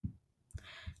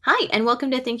Hi, and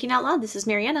welcome to Thinking Out Loud. This is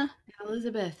Mariana.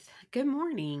 Elizabeth, good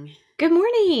morning. Good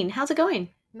morning. How's it going?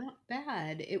 Not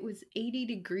bad. It was 80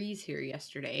 degrees here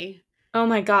yesterday. Oh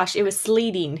my gosh, it was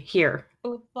sleeting here.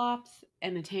 Flip flops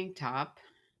and a tank top.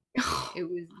 It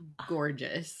was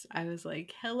gorgeous. I was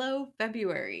like, hello,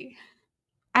 February.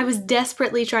 I was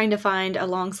desperately trying to find a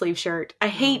long sleeve shirt. I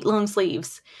hate Oh, long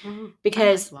sleeves I like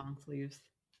because, long sleeves.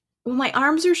 well, my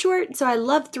arms are short, so I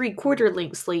love three-quarter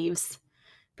length sleeves.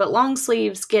 But long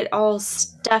sleeves get all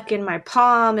stuck in my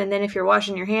palm, and then if you're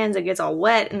washing your hands, it gets all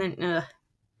wet, and then,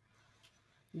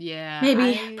 Yeah,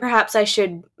 maybe, perhaps I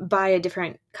should buy a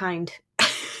different kind.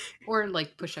 or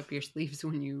like push up your sleeves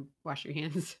when you wash your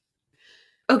hands.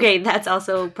 Okay, that's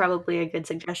also probably a good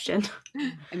suggestion.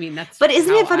 I mean, that's But isn't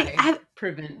how it funny? I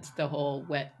prevent the whole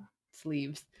wet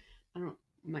sleeves. I don't,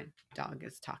 my dog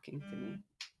is talking to me.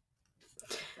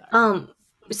 So sorry. Um,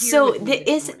 Here so with me the, this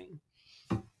is morning.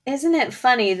 Isn't it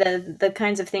funny the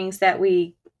kinds of things that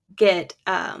we get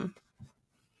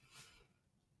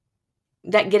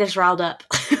that get us riled up?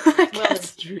 I Well, guess.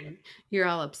 it's true. You're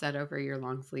all upset over your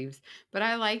long sleeves, but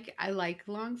I like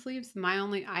long sleeves.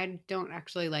 I don't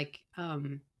actually like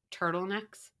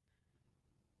turtlenecks.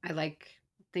 I like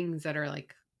things that are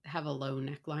like have a low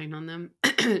neckline on them,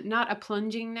 not a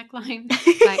plunging neckline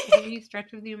by any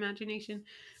stretch of the imagination.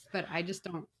 But I just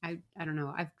don't. I don't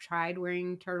know. I've tried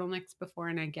wearing turtlenecks before,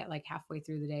 and I get like halfway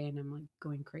through the day, and I'm like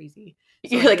going crazy.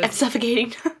 So You're like like, I'm those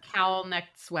suffocating. cowl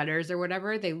necked sweaters or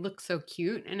whatever. They look so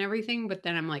cute and everything, but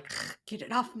then I'm like, get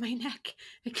it off my neck.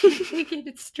 I can't take it.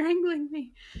 It's strangling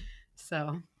me.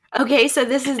 So Okay, so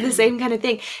this is the same kind of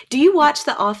thing. Do you watch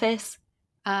The Office?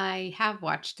 I have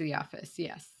watched The Office,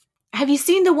 yes. Have you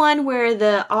seen the one where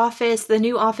the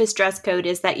new office dress code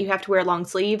is that you have to wear long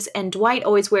sleeves, and Dwight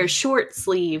always wears short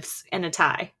sleeves and a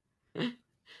tie?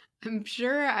 I'm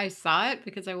sure I saw it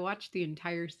because I watched the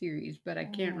entire series, but I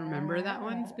can't remember that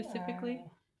one specifically.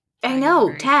 I Tag is know,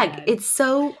 very tag. sad. It's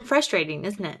so frustrating,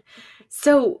 isn't it?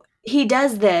 So he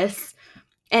does this,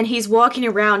 and he's walking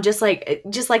around just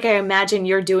like I imagine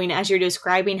you're doing as you're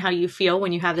describing how you feel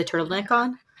when you have the turtleneck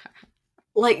on.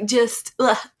 Like just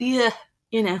yeah,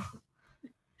 you know.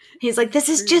 He's like, It's this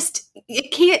is true. just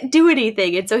it can't do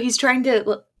anything, and so he's trying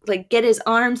to like get his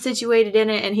arm situated in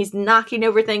it, and he's knocking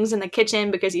over things in the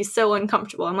kitchen because he's so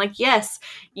uncomfortable. I'm like, yes,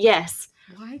 yes.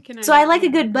 Why can I So I not like a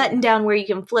good remember button that? down where you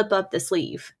can flip up the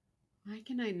sleeve. Why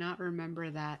can I not remember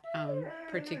that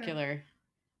particular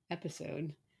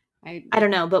episode? I I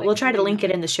don't know, It's but we'll like try to something that link it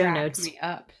would in the show crack notes. me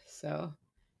up. So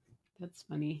that's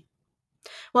funny.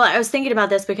 Well, I was thinking about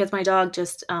this because my dog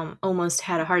just almost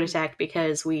had a heart attack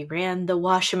because we ran the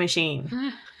washing machine.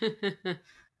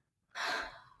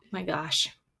 My gosh.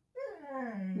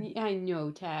 I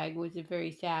know Tag was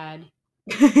very sad.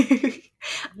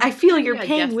 I He's feel going to be your our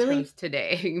pain, guest Willie. host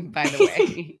today, by the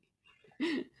way.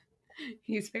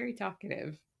 He's very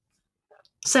talkative.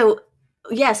 So,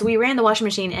 yes, we ran the washing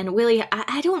machine, and Willie,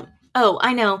 I don't. Oh,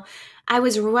 I know. I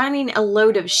was running a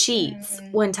load of sheets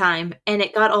one time, and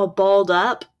it got all balled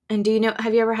up. And do you know?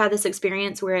 Have you ever had this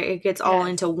experience where it gets all Yes,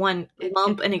 into one it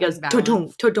lump gets and it goes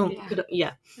to-dunk, unbalanced. to-dunk, Yeah. to-dunk?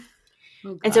 Yeah.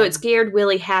 Oh, And so it God. scared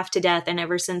Willie half to death. And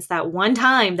ever since that one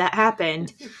time that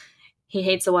happened, he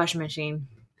hates the washing machine.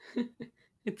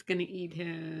 It's going to eat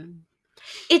him.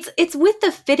 It's with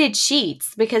the fitted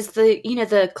sheets because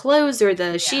the clothes or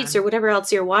the Yeah. sheets or whatever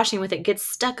else you're washing with it gets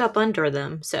stuck up under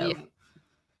them. So Yeah.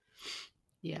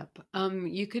 Yep.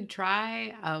 You could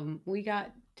try. We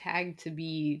got tagged to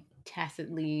be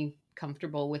tacitly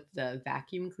comfortable with the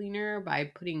vacuum cleaner by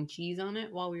putting cheese on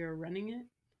it while we were running it.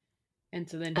 And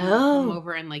so then he would come oh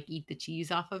over and like eat the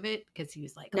cheese off of it because he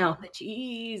was like, I no, want the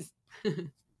cheese.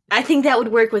 I think that would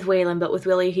work with Waylon, but with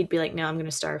Willie, he'd be like, "No, I'm gonna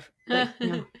starve." Like,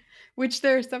 no, Which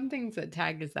there are some things that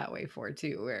Tag is that way for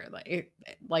too, where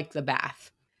like the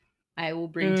bath. I will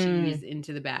bring cheese mm,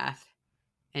 into the bath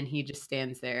and he just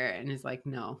stands there and is like,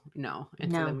 no, no.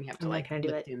 And so then no, we have to I'm not like gonna do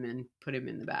lift it. him and put him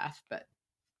in the bath. But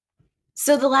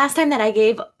So the last time that I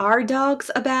gave our dogs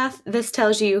a bath, this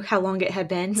tells you how long it had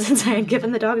been since I had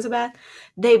given the dogs a bath.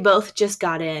 They both just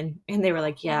got in, and they were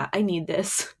like, "Yeah, I need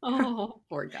this." oh,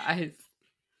 poor guys.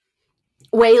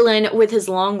 Waylon, with his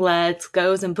long legs,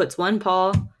 goes and puts one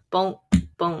paw, bonk,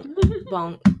 bonk,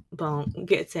 bonk, bonk,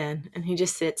 gets in, and he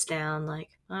just sits down like,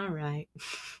 "All right,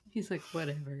 He's like,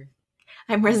 whatever.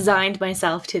 I'm resigned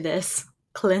myself to this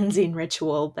cleansing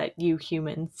ritual that you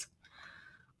humans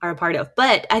are a part of."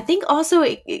 But I think also,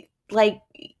 like,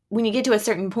 when you get to a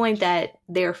certain point that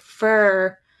their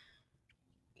fur,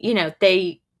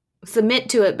 they submit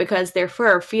to it because their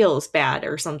fur feels bad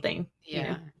or something.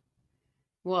 Yeah.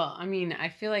 Well, I mean, I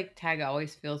feel like Tag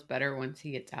always feels better once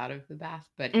he gets out of the bath,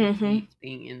 but he Mm-hmm. hates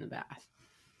being in the bath.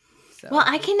 Well, So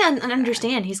I can sad.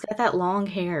 understand. He's got that long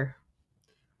hair.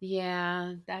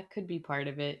 Yeah, that could be part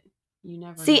of it. You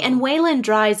never See, and know. Waylon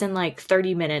dries in like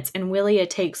 30 minutes, and Willia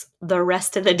takes the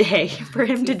rest of the day for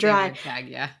him To to save dry. a tag,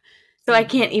 yeah. So I He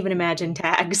can't gets even imagine crimpy.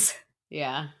 tags.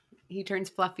 Yeah. He turns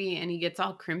fluffy and he gets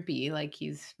all crimpy like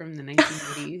he's from the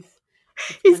 1980s.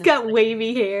 It's He's kind of got funny.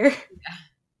 wavy hair. Yeah.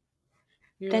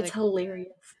 You're That's like, what?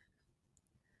 hilarious.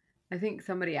 I think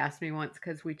somebody asked me once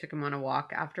because we took him on a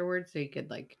walk afterwards so he could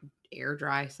like air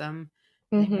dry some.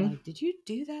 And they were Hmm. like, did you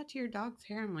do that to your dog's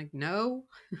hair? I'm like, no.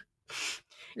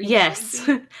 Are you Yes, crazy?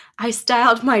 I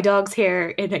styled my dog's hair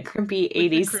in a crimpy With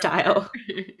the 80s curl hair. style.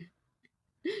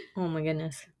 Oh my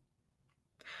goodness.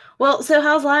 Well, so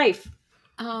how's life?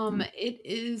 It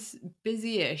is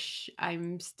busy-ish.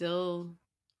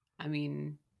 I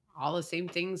mean, all the same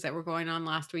things that were going on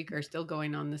last week are still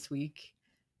going on this week,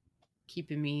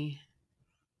 keeping me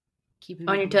keeping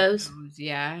On me your on my toes? toes.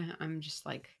 Yeah, I'm just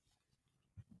like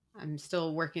I'm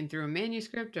still working through a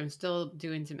manuscript. I'm still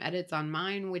doing some edits on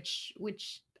mine, which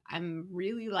I'm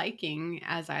really liking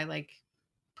as I like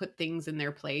put things in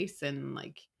their place and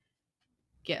like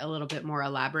get a little bit more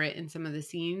elaborate in some of the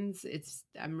scenes.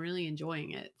 I'm really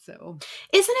enjoying it. So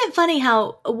Isn't it funny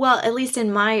how, well, at least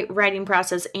in my writing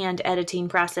process and editing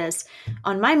process,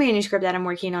 on my manuscript that I'm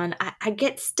working on, I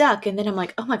get stuck and then I'm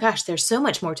like, oh my gosh, there's so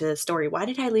much more to this story. Why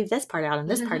did I leave this part out and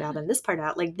this part out and this part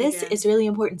out? Like, this yeah. is really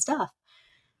important stuff.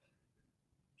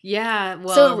 Yeah,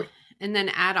 well, So, and then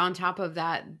add on top of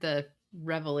that the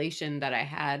revelation that I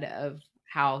had of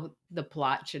how the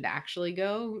plot should actually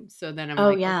go. So then I'm oh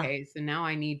like, yeah. okay, so now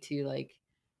I need to like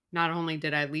not only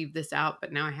did I leave this out,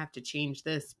 but now I have to change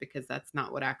this because that's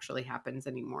not what actually happens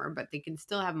anymore. But they can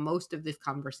still have most of this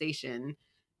conversation.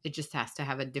 It just has to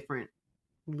have a different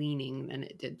leaning than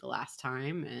it did the last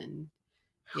time. And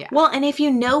yeah, Well, and if you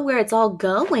know where it's all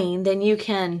going, then you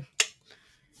can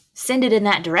send it in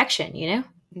that direction, you know?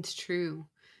 it's true.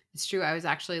 It's true. I was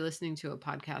actually listening to a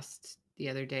podcast the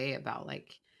other day about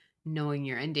like knowing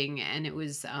your ending, and it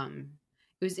was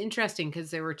interesting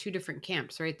because there were two different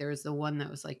camps, right? There was the one that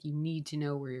was like you need to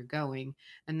know where you're going,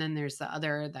 and then there's the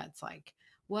other that's like,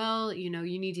 well, you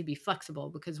need to be flexible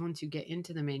because once you get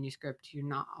into the manuscript, you're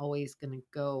not always going to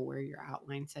go where your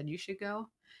outline said you should go.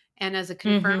 And as a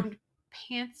Mm-hmm. confirmed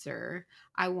pantser,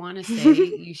 I want to say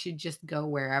you should just go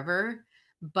wherever,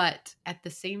 but at the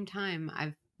same time,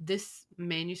 I've this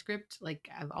manuscript, like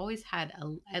I've always had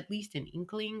at least an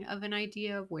inkling of an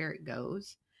idea of where it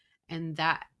goes, and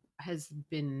that has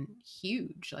been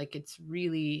huge. Like it's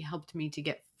really helped me to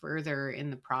get further in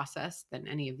the process than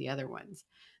any of the other ones,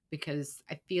 because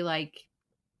I feel like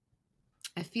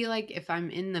if I'm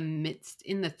in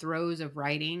the throes of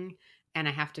writing and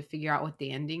I have to figure out what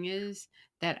the ending is,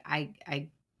 that I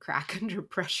crack under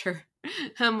pressure.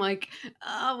 I'm like,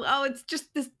 oh, it's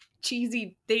just this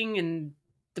cheesy thing, and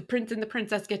the prince and the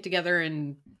princess get together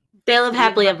and They live live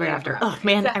happily ever happily ever after. Oh after.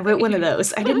 man, I wrote one of Exactly.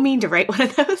 those. I didn't mean to write one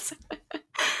of those.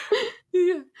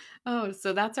 Yeah. Oh,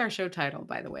 so that's our show title,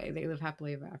 by the way. They live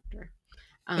happily ever after.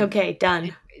 Okay, done.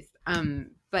 Anyways,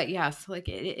 but yeah, so like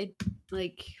it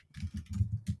like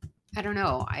I don't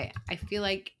know. I feel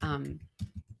like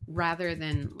rather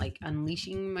than like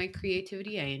unleashing my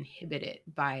creativity, I inhibit it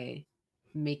by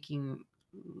making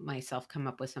myself come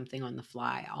up with something on the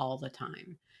fly all the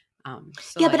time.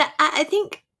 So Yeah, but like, I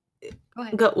think go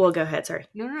ahead. go ahead. Sorry.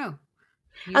 No, no, no.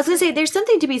 I You was gonna first. say there's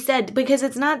something to be said because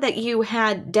it's not that you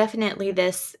had definitely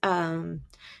this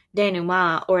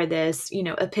denouement or this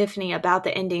epiphany about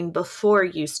the ending before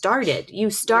you started. You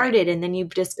Right. started and then you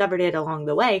discovered it along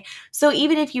the way. So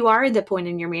even if you are at the point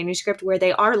in your manuscript where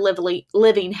they are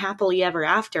living happily ever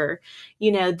after,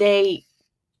 they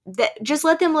that just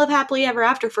let them live happily ever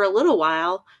after for a little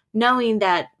while, knowing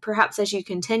that perhaps as you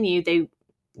continue,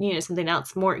 something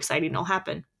else more exciting will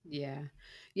happen. Yeah.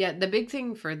 Yeah. The big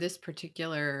thing for this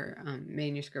particular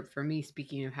manuscript for me,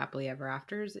 speaking of happily ever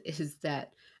afters, is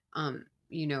that, um,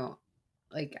 you know,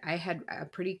 like I had a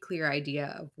pretty clear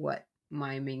idea of what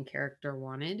my main character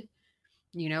wanted,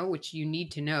 which you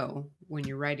need to know when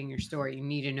you're writing your story. You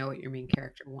need to know what your main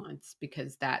character wants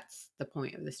because that's the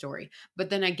point of the story. But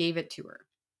then I gave it to her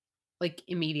like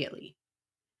immediately.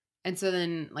 And so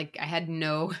then like I had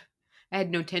no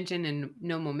tension and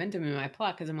no momentum in my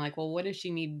plot because I'm like, well, what does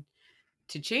she need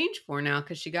to change for now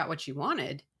because she got what she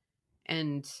wanted?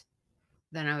 And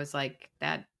then I was like,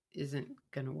 that isn't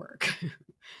going to work.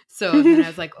 So then I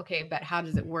was like, okay, but how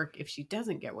does it work if she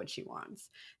doesn't get what she wants?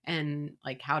 And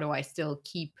like, how do I still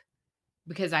keep,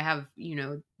 because I have,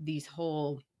 these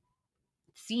whole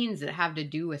scenes that have to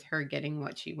do with her getting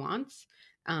what she wants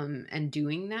and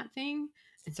doing that thing.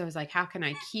 And so I was like, how can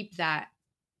I keep that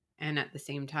and at the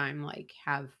same time, like,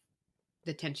 have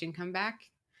the tension come back.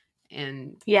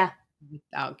 And Yeah.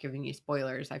 without giving you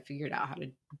spoilers, I figured out how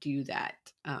to do that.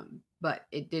 But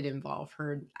it did involve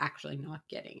her actually not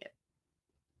getting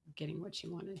what she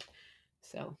wanted.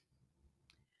 So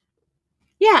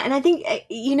Yeah, and I think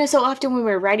so often when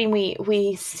we're writing,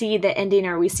 we see the ending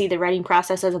or we see the writing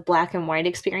process as a black and white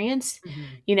experience.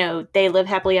 They live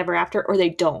happily ever after, or they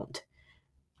don't.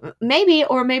 Maybe,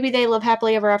 or maybe they live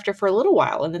happily ever after for a little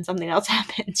while, and then something else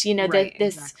happens. right,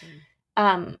 This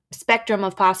exactly. spectrum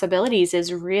of possibilities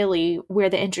is really where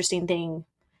the interesting thing Well, and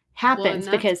happens,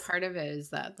 that's because part of it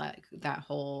is that like that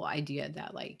whole idea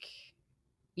that like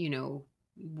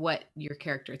what your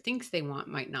character thinks they want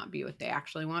might not be what they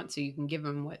actually want, so you can give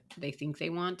them what they think they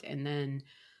want, and then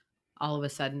all of a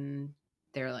sudden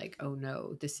they're like, oh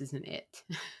no, this isn't it.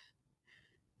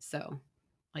 So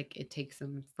like it takes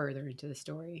them further into the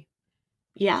story.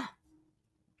 yeah.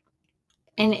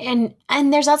 And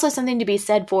there's also something to be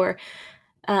said for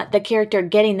the character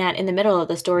getting that in the middle of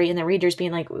the story, and the readers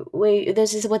being like, wait,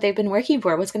 this is what they've been working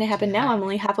for. What's going to happen now? I'm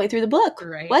only halfway through the book.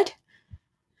 Right. What?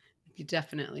 You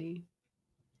definitely,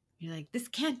 you're like, this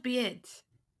can't be it.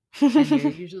 And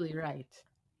you're usually right.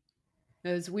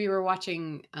 As we were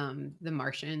watching The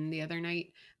Martian the other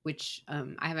night, which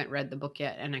I haven't read the book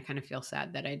yet, and I kind of feel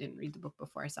sad that I didn't read the book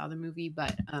before I saw the movie,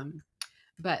 but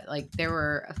like there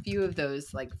were a few of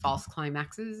those like false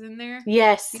climaxes in there.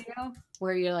 Yes.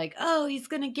 Where you're like, oh, he's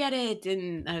gonna get it,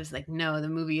 and I was like, no, the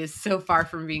movie is so far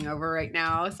from being over right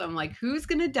now. So I'm like, who's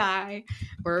gonna die,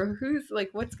 or who's like,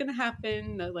 what's gonna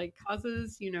happen that like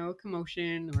causes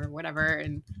commotion or whatever.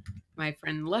 And my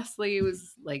friend Leslie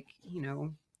was like,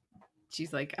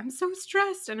 she's like, I'm so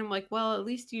stressed, and I'm like, well, at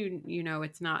least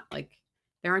it's not like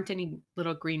there aren't any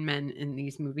little green men in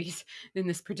these movies, in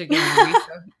this particular movie, so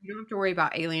you don't have to worry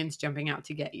about aliens jumping out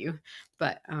to get you.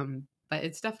 But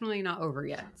it's definitely not over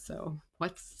yet. So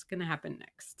what's gonna happen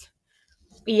next?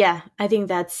 Yeah, I think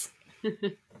that's it.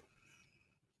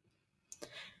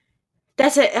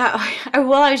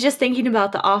 Well, I was just thinking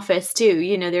about The Office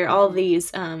too. There are all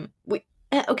these.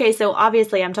 Okay, so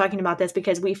obviously I'm talking about this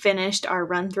because we finished our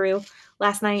run through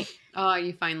last night. Oh,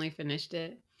 you finally finished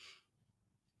it?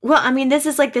 Well, I mean, this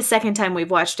is like the second time we've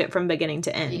watched it from beginning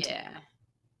to end. Yeah.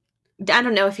 I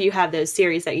don't know if you have those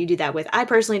series that you do that with. I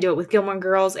personally do it with Gilmore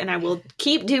Girls, and I will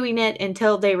keep doing it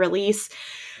until they release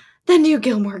the new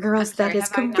Gilmore Girls. That is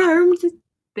confirmed.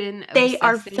 They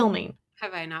are filming.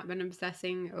 Have I not been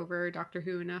obsessing over Doctor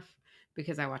Who enough?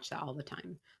 Because I watch that all the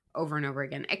time, over and over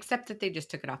again, except that they just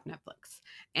took it off Netflix.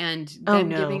 And them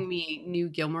giving me new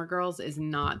Gilmore Girls is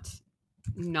not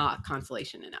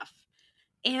consolation enough.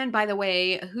 And by the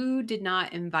way, who did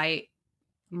not invite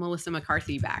Melissa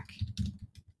McCarthy back?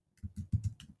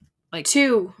 Like,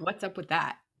 what's up with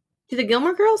that? To the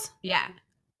Gilmore Girls? Yeah.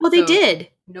 Well, they did.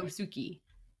 No Suki.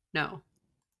 No.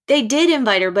 They did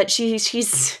invite her, but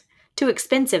she's too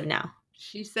expensive now.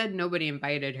 She said nobody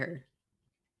invited her.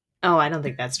 Oh, I don't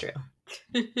think that's true.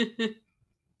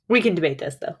 We can debate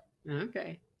this, though.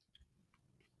 Okay.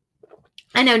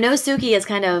 I know No Suki is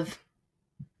kind of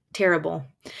terrible.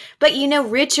 But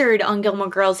Richard on Gilmore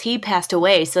Girls, he passed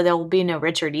away, so there will be no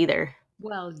Richard either.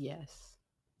 Well, yes.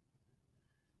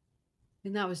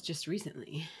 And that was just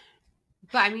recently.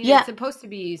 But I mean, it's supposed to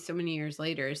be so many years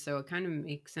later, so it kind of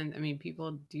makes sense. I mean,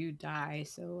 people do die,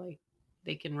 so like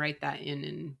they can write that in.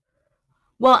 And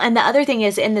well, and the other thing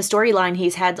is, in the storyline,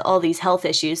 he's had all these health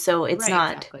issues, so it's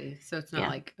not exactly. So it's not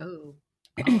like, oh,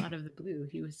 all out of the blue,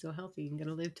 he was so healthy and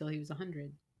gonna live till he was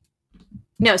 100.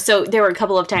 No, so there were a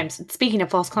couple of times. Speaking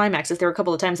of false climaxes, there were a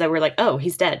couple of times that we're like, oh,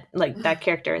 he's dead. Like that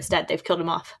character is dead. They've killed him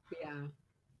off. Yeah.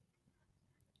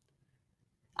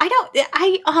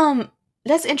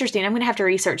 That's interesting. I'm going to have to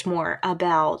research more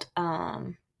about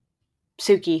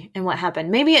Suki and what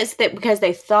happened. Maybe it's that because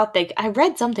they thought I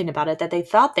read something about it, that they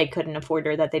thought they couldn't afford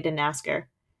her, that they didn't ask her.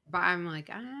 But I'm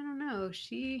like, I don't know.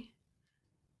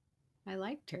 I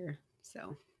liked her.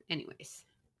 So anyways.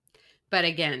 But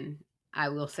again, I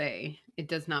will say it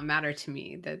does not matter to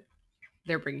me that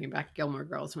they're bringing back Gilmore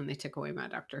Girls when they took away my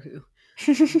Doctor Who.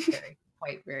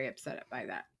 I'm very upset by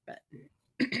that. But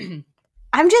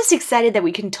I'm just excited that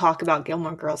we can talk about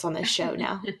Gilmore Girls on this show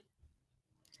now.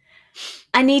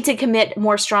 I need to commit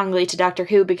more strongly to Doctor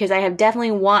Who because I have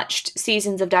definitely watched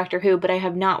seasons of Doctor Who, but I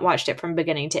have not watched it from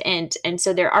beginning to end. And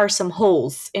so there are some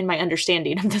holes in my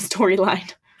understanding of the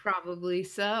storyline. Probably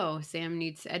so. Sam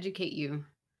needs to educate you.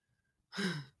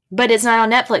 But it's not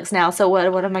on Netflix now, so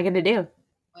what am I going to do?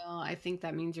 Well, I think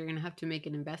that means you're going to have to make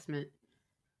an investment.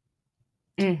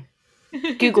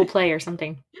 Google Play or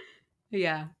something.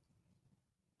 Yeah.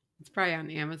 It's probably on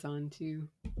Amazon too.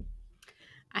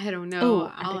 I don't know. Ooh,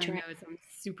 all I know is I'm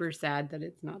super sad that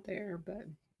it's not there, but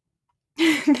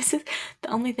This is the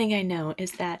only thing I know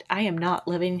is that I am not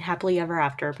living happily ever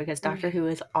after because Doctor Who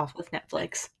is off of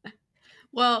Netflix.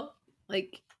 well,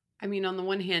 like, I mean, on the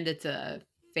one hand, it's a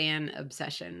fan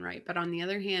obsession, right? But on the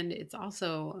other hand, it's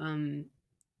also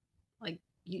like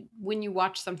when you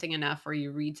watch something enough or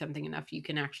you read something enough, you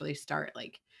can actually start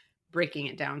like breaking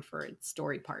it down for its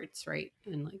story parts, right?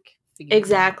 And like figuring out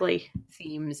Exactly.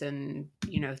 themes and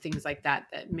things like that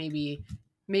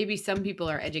maybe some people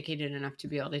are educated enough to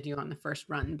be able to do on the first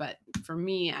run, but for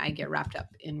me, I get wrapped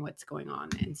up in what's going on,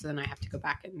 and so then I have to go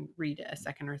back and read it a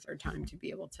second or third time to be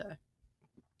able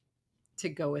to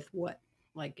go with what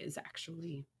like is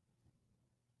actually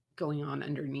going on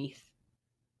underneath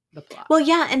the plot. Well,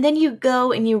 yeah, and then you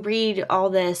go and you read all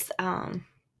this,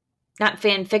 not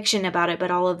fan fiction about it,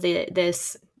 but all of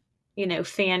this,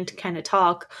 fan kind of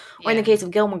talk. Or in the case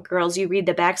of Gilmore Girls, you read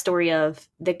the backstory of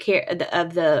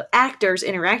the actors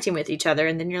interacting with each other,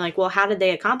 and then you're like, well, how did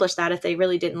they accomplish that if they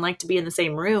really didn't like to be in the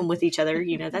same room with each other?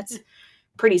 That's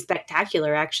pretty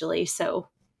spectacular, actually. So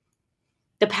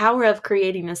the power of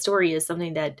creating a story is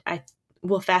something that I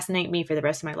will fascinate me for the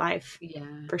rest of my life. Yeah,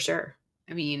 for sure.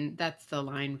 I mean, that's the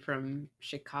line from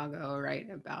Chicago, right?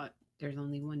 About there's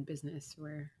only one business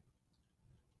where.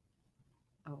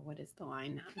 Oh, what is the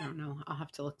line? I don't know. I'll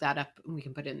have to look that up and we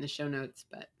can put it in the show notes.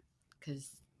 But because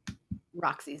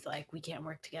Roxy's like, we can't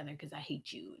work together because I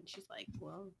hate you. And she's like,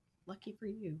 well, lucky for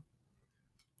you.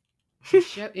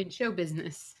 In show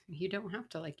business, you don't have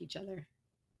to like each other.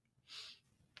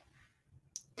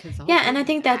 Yeah, and I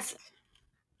think that's...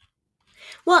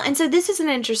 Well, and so this is an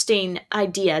interesting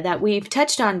idea that we've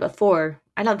touched on before.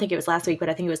 I don't think it was last week, but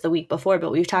I think it was the week before.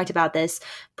 But we've talked about this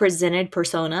presented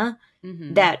persona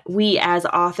that we as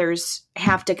authors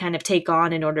have to kind of take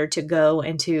on in order to go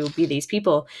and to be these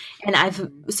people.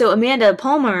 And so Amanda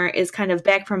Palmer is kind of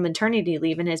back from maternity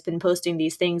leave and has been posting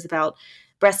these things about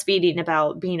breastfeeding,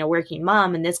 about being a working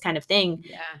mom and this kind of thing.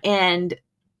 Yeah. And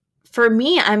for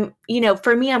me, I'm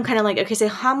kind of like, okay, so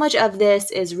how much of this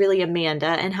is really Amanda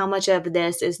and how much of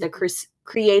this is the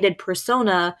created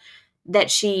persona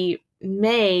that she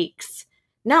makes?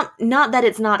 Not that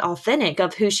it's not authentic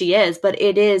of who she is, but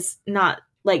it is not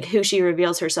like who she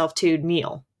reveals herself to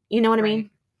Neil. You know what I mean?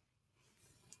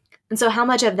 And so how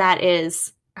much of that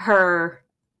is her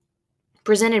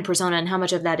presented persona and how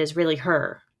much of that is really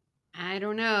her? I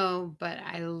don't know, but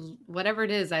whatever it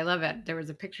is, I love it. There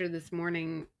was a picture this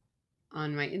morning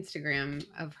on my Instagram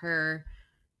of her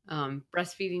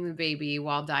breastfeeding the baby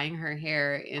while dyeing her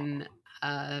hair in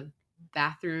a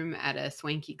bathroom at a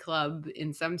swanky club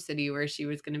in some city where she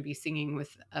was going to be singing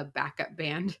with a backup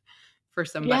band for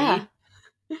somebody.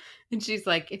 Yeah. And she's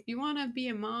like, if you want to be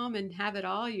a mom and have it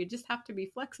all, you just have to be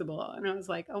flexible. And I was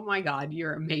like, oh my God,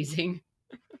 you're amazing.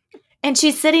 And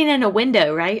she's sitting in a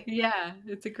window, right? Yeah,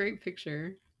 it's a great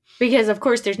picture. Because of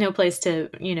course there's no place to,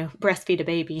 breastfeed a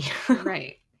baby.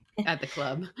 Right. At the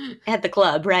club. At the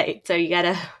club, right. So you got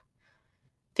to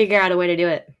figure out a way to do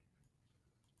it.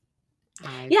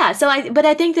 Yeah, but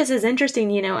I think this is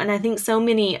interesting, and I think so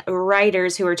many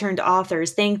writers who are turned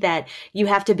authors think that you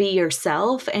have to be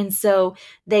yourself. And so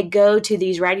they go to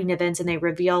these writing events and they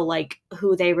reveal like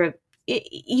who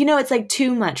it's like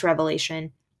too much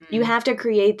revelation. You have to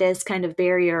create this kind of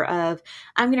barrier of,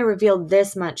 I'm going to reveal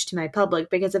this much to my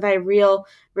public, because if I reveal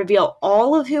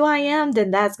all of who I am, then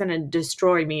that's going to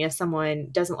destroy me if someone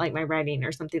doesn't like my writing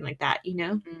or something like that,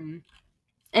 Mm-hmm.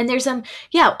 And there's some,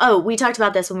 we talked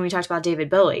about this when we talked about David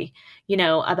Bowie,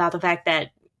 about the fact that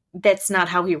that's not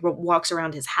how he walks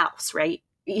around his house, right?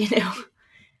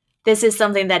 This is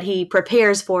something that he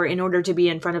prepares for in order to be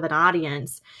in front of an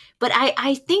audience. But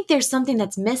I think there's something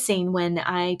that's missing when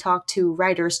I talk to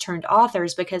writers turned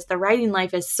authors, because the writing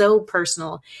life is so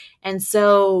personal and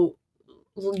so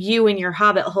you in your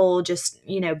hobbit hole just,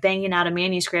 banging out a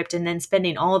manuscript and then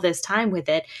spending all this time with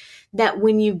it, that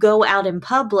when you go out in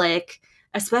public,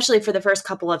 especially for the first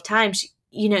couple of times,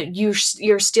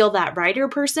 you're still that writer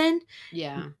person.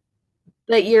 Yeah.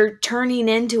 But you're turning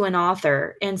into an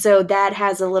author. And so that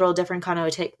has a little different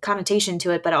connotation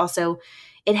to it, but also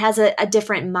it has a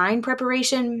different mind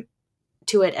preparation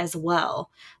to it as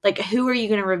well. Like, who are you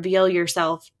going to reveal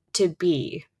yourself to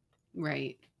be?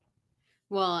 Right.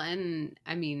 Well, and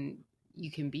I mean,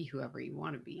 you can be whoever you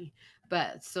want to be,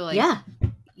 but so like, yeah,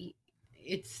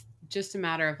 it's just a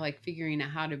matter of like figuring out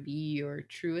how to be your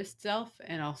truest self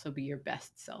and also be your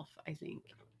best self, I think.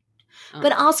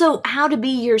 But also how to be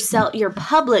yourself, your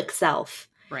public self.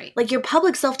 Right. Like, your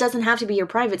public self doesn't have to be your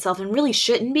private self, and really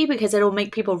shouldn't be, because it'll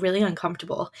make people really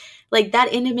uncomfortable. Like,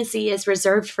 that intimacy is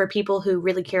reserved for people who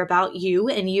really care about you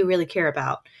and you really care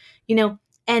about,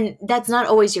 And that's not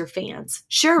always your fans.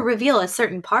 Sure, reveal a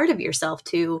certain part of yourself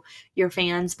to your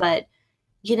fans, but,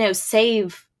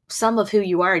 save some of who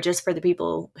you are just for the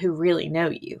people who really know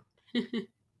you.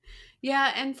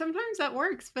 Yeah, and sometimes that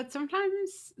works, but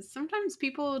sometimes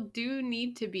people do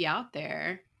need to be out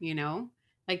there,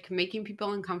 Like making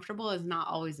people uncomfortable is not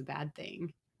always a bad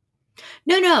thing.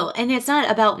 No. And it's not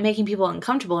about making people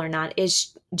uncomfortable or not.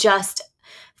 It's just,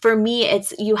 for me,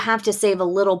 it's you have to save a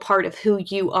little part of who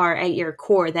you are at your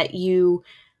core that you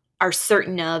are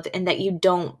certain of and that you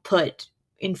don't put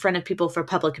in front of people for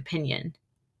public opinion.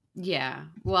 Yeah.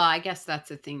 Well, I guess that's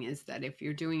the thing is that if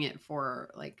you're doing it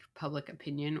for like public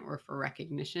opinion or for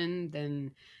recognition,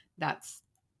 then that's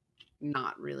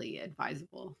not really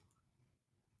advisable.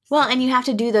 Well, and you have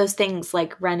to do those things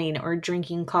like running or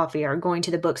drinking coffee or going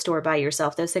to the bookstore by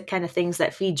yourself, those kind of things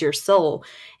that feed your soul.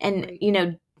 And,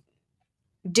 Right.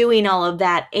 Doing all of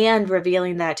that and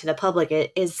revealing that to the public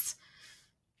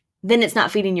then it's not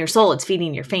feeding your soul, it's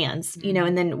feeding your fans,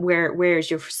 and then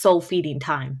where's your soul feeding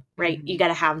time, right? Mm-hmm. You got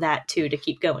to have that too to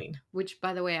keep going. Which,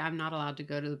 by the way, I'm not allowed to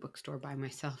go to the bookstore by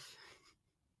myself.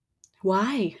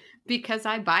 Why? Because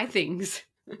I buy things.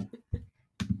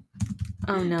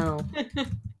 Oh, no.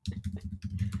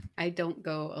 I don't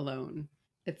go alone.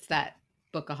 It's that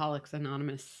Bookaholics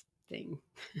Anonymous thing.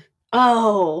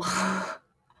 Oh.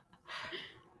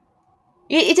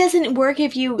 It doesn't work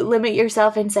if you limit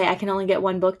yourself and say, I can only get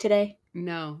one book today?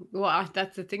 No. Well,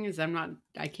 that's the thing is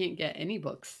I can't get any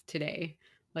books today.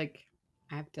 Like,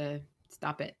 I have to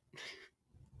stop it.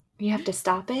 You have to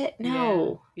stop it?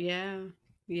 No. Yeah,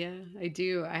 I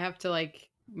do. I have to like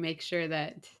make sure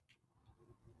that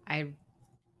I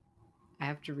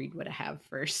have to read what I have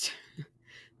first.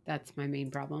 That's my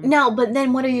main problem. No, but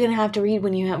then what are you going to have to read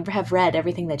when you have read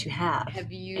everything that you have?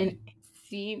 Have you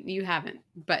seen? You haven't.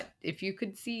 But if you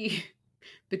could see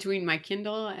between my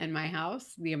Kindle and my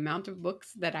house, the amount of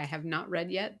books that I have not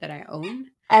read yet that I own.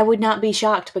 I would not be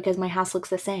shocked because my house looks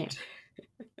the same.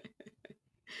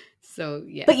 So,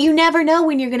 yes. But you never know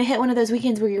when you're going to hit one of those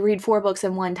weekends where you read 4 books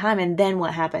in one time, and then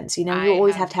what happens? You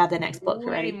always have to have the next book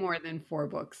ready. Way more than 4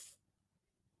 books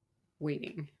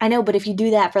waiting. I know, but if you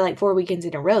do that for like 4 weekends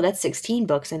in a row, that's 16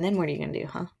 books, and then what are you going to do,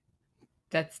 huh?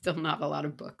 That's still not a lot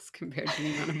of books compared to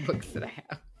the amount of books that I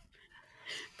have.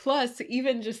 Plus,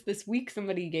 even just this week,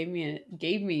 somebody gave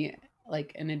me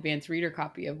like an advanced reader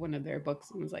copy of one of their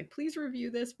books and was like, please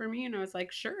review this for me. And I was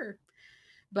like, sure.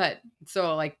 But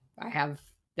so like I have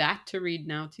that to read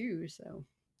now too. So.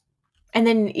 And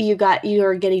then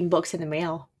you're getting books in the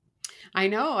mail. I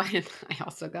know. And I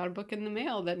also got a book in the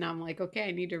mail that now I'm like, okay,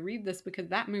 I need to read this because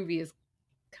that movie is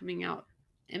coming out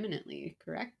imminently,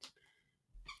 correct?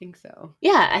 I think so.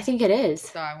 Yeah, I think it is.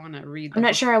 So I want to read. I'm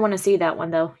not sure I want to see that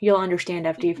one though. You'll understand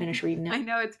after you finish reading it. I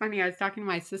know, it's funny. I was talking to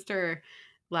my sister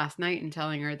last night and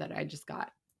telling her that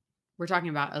we're talking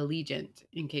about Allegiant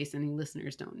in case any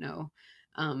listeners don't know.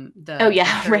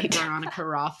 Right. Veronica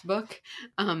Roth book.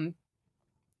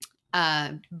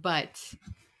 But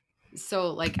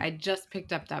so like I just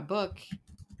picked up that book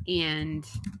and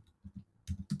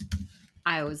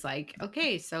I was like,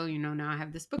 okay, so now I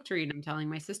have this book to read. I'm telling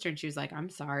my sister and she was like, I'm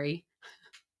sorry.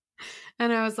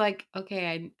 And I was like,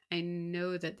 okay, I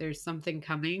know that there's something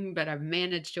coming, but I've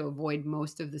managed to avoid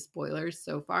most of the spoilers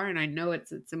so far. And I know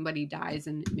it's that somebody dies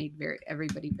and it made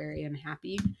everybody very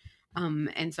unhappy.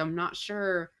 And so I'm not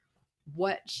sure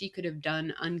what she could have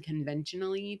done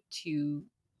unconventionally to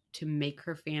make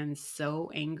her fans so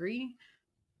angry,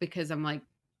 because I'm like,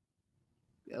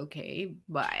 okay,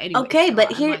 but anyway, okay, so but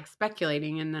I'm here like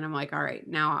speculating, and then I'm like, all right,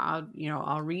 now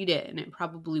I'll read it, and it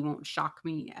probably won't shock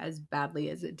me as badly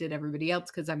as it did everybody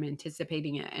else because I'm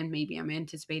anticipating it, and maybe I'm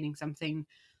anticipating something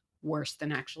worse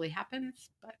than actually happens,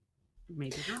 but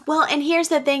maybe not. Well, and here's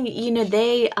the thing,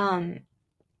 they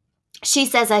she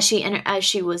says as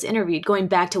she was interviewed, going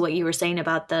back to what you were saying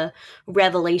about the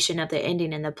revelation of the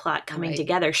ending and the plot coming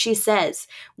together, she says,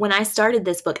 when I started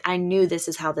this book, I knew this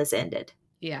is how this ended.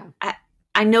 Yeah.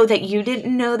 I know that you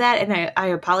didn't know that, and I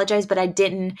apologize, but I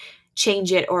didn't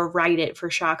change it or write it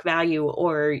for shock value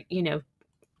or,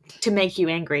 to make you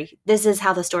angry. This is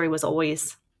how the story was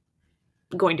always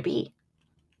going to be.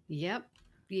 Yep.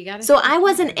 You got it. So I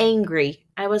wasn't angry.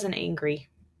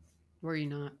 Were you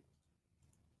not?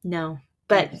 No,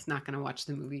 but you're just not going to watch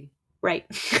the movie. Right.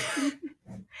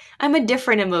 I'm a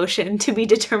different emotion to be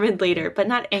determined later, but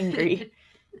not angry.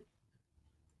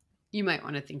 You might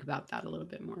want to think about that a little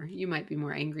bit more. You might be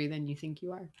more angry than you think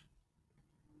you are.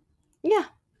 Yeah,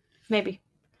 maybe.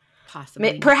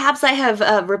 Possibly. Perhaps I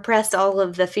have repressed all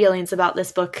of the feelings about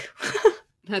this book.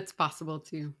 That's possible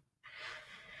too.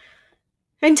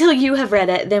 Until you have read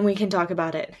it, then we can talk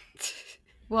about it.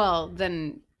 Well,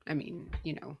 then, I mean,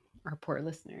 our poor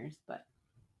listeners, but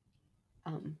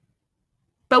um,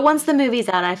 But once the movie's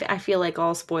out, I feel like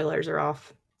all spoilers are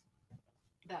off.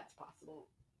 that's possible.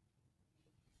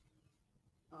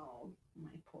 Oh,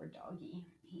 my poor doggy.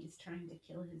 He's trying to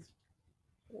kill his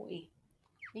boy.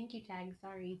 Thank you, Tag.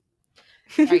 Sorry.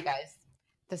 Sorry, guys.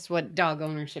 That's what dog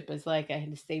ownership is like. I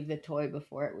had to save the toy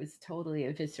before it was totally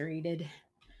eviscerated.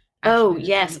 Oh, Actually, by the time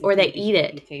yes, it or they became eat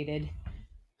it. decapitated.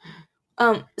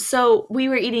 So we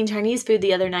were eating Chinese food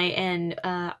the other night, and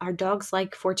our dogs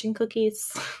like fortune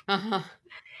cookies. Uh-huh.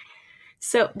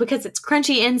 So because it's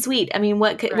crunchy and sweet, I mean,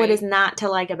 what is Right. not to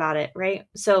like about it, right?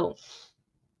 So,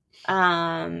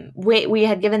 we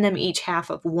had given them each half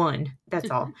of one. That's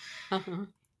all. Uh-huh.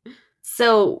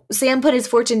 So Sam put his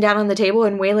fortune down on the table,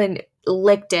 and Waylon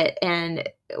licked it and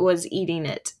was eating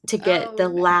it to get the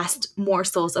Oh, no. last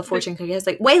morsels of fortune cookie. I was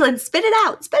like, Waylon, spit it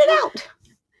out, spit it out.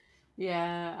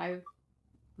 Yeah,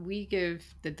 we give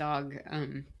the dog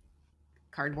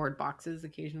cardboard boxes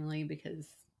occasionally because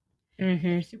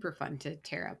they're super fun to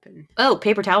tear up and Oh,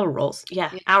 paper towel rolls.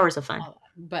 Yeah, hours of fun.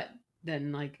 but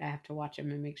then like I have to watch him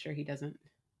and make sure he doesn't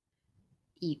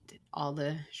eat all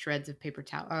the shreds of paper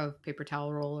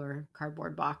towel roll or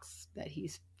cardboard box that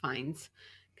he finds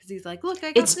because he's like, look,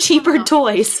 I got It's this cheaper one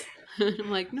toys.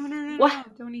 I'm like, no,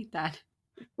 What? don't eat that.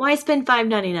 Why spend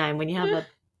 $5.99 when you have a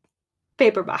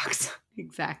paper box?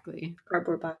 Exactly.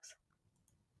 Cardboard box.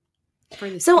 For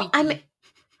the So squeaky.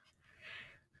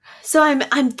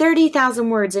 I'm 30,000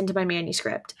 words into my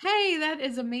manuscript. Hey, that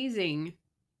is amazing.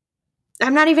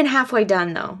 I'm not even halfway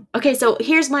done though. Okay, so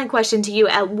here's my question to you.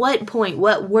 At what point,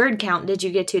 what word count did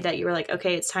you get to that you were like,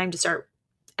 okay, it's time to start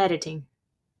editing?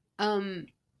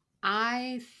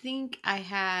 I think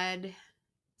I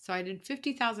did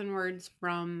 50,000 words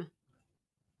from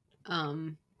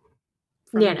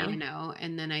Nano,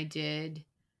 and then I did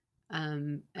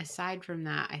aside from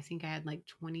that, I think I had like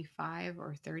 25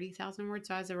 or 30,000 words,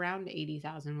 so I was around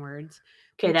 80,000 words.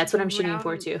 Okay, that's what I'm shooting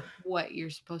for too. What you're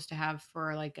supposed to have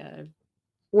for like a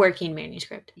working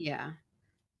manuscript. Yeah.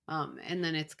 And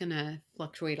then it's going to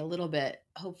fluctuate a little bit,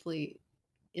 hopefully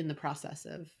in the process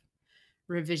of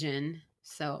revision.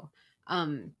 So,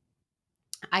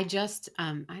 I just,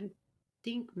 I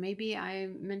think maybe I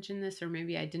mentioned this or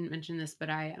maybe I didn't mention this, but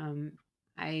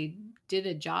I did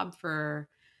a job for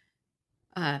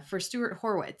Stuart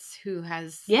Horwitz, who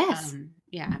has,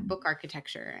 book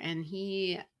architecture, and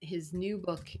his new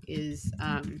book is,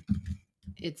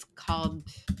 it's called,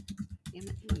 damn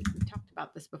it, we talked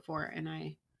about this before, and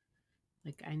I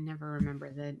never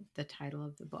remember the title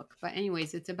of the book. But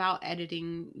anyways, it's about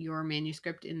editing your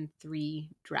manuscript in 3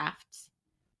 drafts.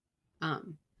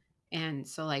 And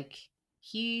so like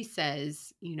he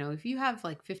says, if you have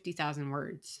like 50,000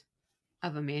 words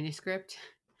of a manuscript,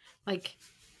 like,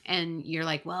 and you're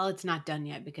like, well, it's not done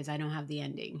yet because I don't have the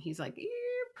ending. He's like, you're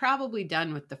probably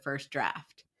done with the first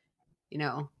draft.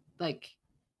 Like,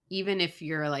 even if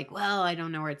you're like, well, I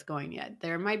don't know where it's going yet.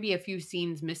 There might be a few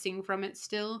scenes missing from it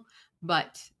still,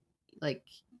 but like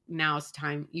now it's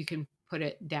time you can put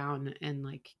it down and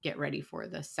like get ready for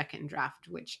the second draft,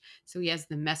 so he has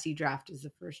the messy draft is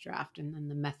the first draft, and then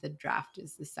the method draft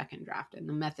is the second draft. And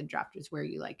the method draft is where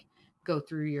you like go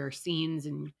through your scenes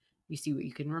and you see what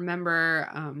you can remember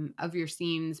of your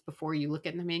scenes before you look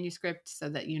at the manuscript, so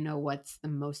that you know what's the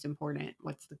most important,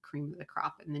 what's the cream of the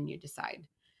crop, and then you decide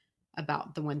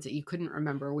about the ones that you couldn't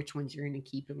remember, which ones you're going to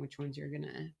keep and which ones you're going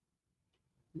to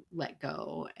let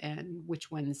go, and which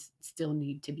ones still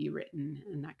need to be written,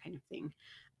 and that kind of thing.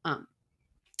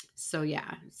 So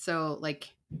yeah, so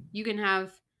like you can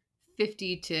have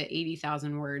 50 to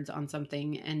 80,000 words on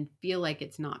something and feel like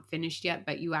it's not finished yet,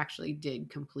 but you actually did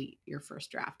complete your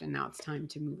first draft, and now it's time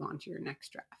to move on to your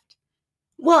next draft.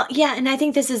 Well, yeah, and I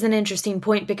think this is an interesting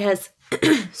point because,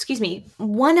 excuse me,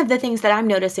 one of the things that I'm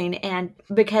noticing, and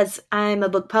because I'm a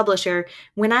book publisher,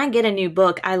 when I get a new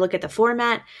book, I look at the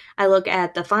format, I look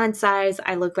at the font size,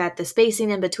 I look at the spacing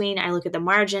in between, I look at the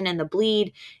margin and the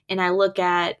bleed, and I look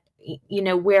at,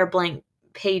 where blank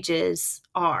pages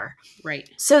are. Right.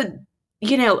 So,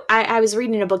 I was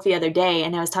reading a book the other day,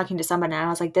 and I was talking to somebody, and I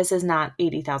was like, this is not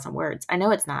 80,000 words. I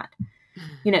know it's not.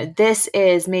 This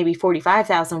is maybe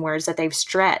 45,000 words that they've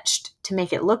stretched to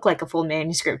make it look like a full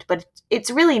manuscript, but it's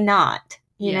really not,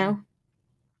 you know?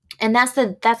 And that's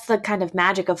the kind of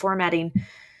magic of formatting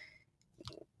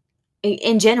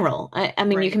in general. I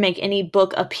mean, You can make any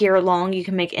book appear long. You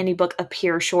can make any book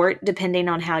appear short, depending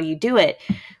on how you do it.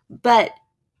 But,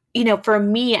 for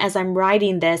me, as I'm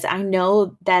writing this, I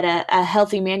know that a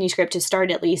healthy manuscript to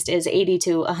start at least is 80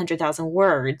 to 100,000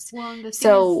 words. Well, the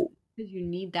thing is, you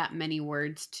need that many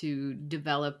words to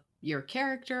develop your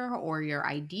character or your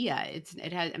idea.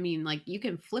 It has, I mean, like you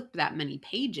can flip that many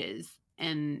pages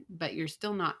but you're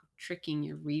still not tricking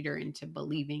your reader into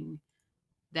believing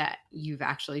that you've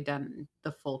actually done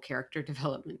the full character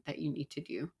development that you need to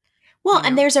do. Well, You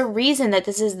and know? there's a reason that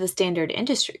this is the standard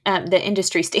industry, the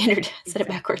industry standard, said it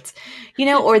Exactly. backwards,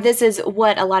 or this is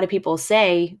what a lot of people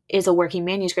say is a working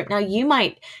manuscript. Now, you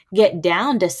might get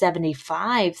down to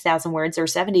 75,000 words or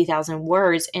 70,000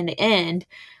 words in the end,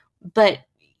 but,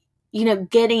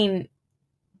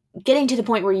 getting to the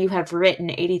point where you have written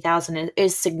 80,000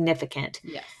 is significant.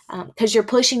 Yes. Because you're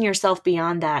pushing yourself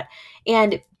beyond that.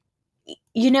 And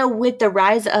with the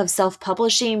rise of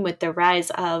self-publishing, with the rise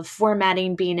of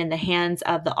formatting being in the hands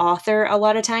of the author, a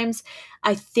lot of times,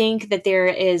 I think that there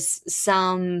is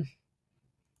some.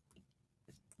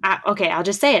 Okay, I'll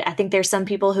just say it. I think there's some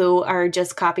people who are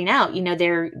just copying out.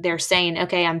 They're saying,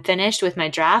 okay, I'm finished with my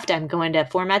draft. I'm going to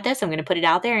format this. I'm going to put it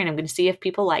out there, and I'm going to see if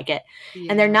people like it.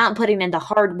 And they're Yeah. not putting in the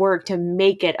hard work to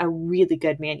make it a really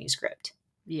good manuscript.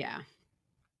 Yeah.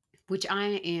 Which I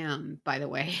am, by the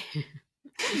way.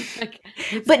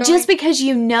 But just because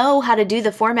you know how to do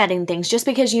the formatting things, just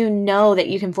because you know that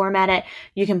you can format it,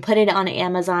 you can put it on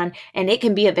Amazon, and it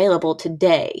can be available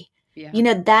today. Yeah.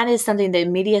 That is something, the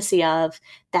immediacy of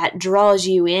that draws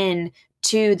you in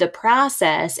to the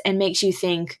process and makes you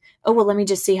think, oh, well, let me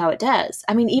just see how it does.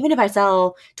 I mean, even if I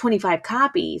sell 25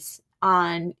 copies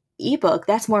on ebook,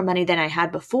 that's more money than I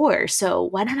had before. So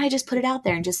why don't I just put it out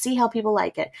there and just see how people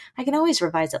like it? I can always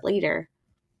revise it later.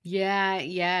 Yeah,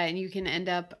 and you can end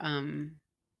up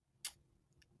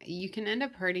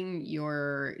hurting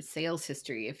your sales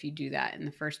history if you do that in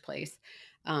the first place.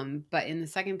 But in the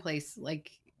second place,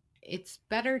 like it's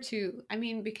better to, I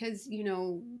mean, because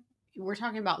we're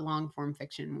talking about long form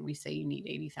fiction when we say you need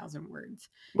 80,000 words.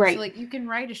 Right. So like you can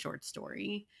write a short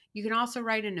story. You can also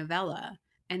write a novella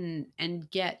and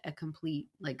get a complete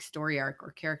like story arc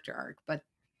or character arc, but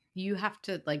you have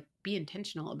to like be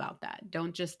intentional about that.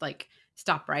 Don't just like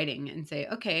stop writing and say,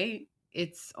 okay,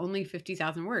 it's only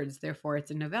 50,000 words, therefore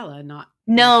it's a novella, not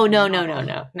No.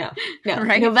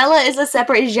 Right? Novella is a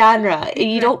separate genre.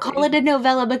 Exactly. You don't call it a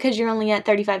novella because you're only at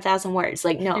 35,000 words.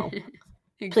 Like, no,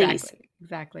 please.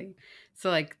 Exactly. So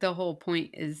like the whole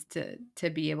point is to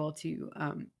be able to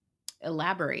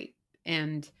elaborate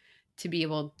and to be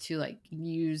able to like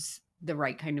use the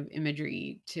right kind of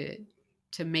imagery to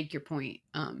make your point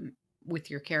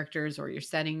with your characters or your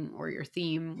setting or your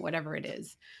theme, whatever it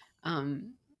is.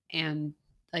 And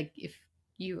like if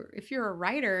you're a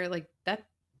writer, like that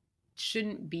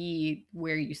shouldn't be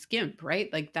where you skimp,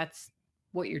 right? Like that's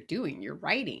what you're doing. You're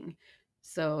writing.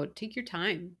 So take your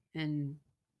time and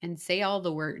say all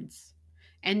the words.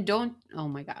 And don't, oh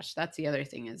my gosh, that's the other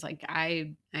thing is like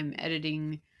I'm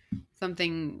editing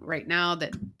something right now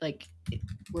that like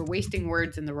we're wasting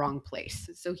words in the wrong place.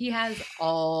 So he has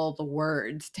all the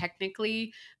words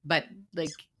technically, but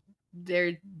like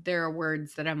there are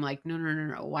words that I'm like, no.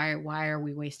 Why are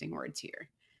we wasting words here?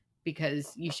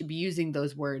 Because you should be using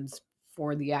those words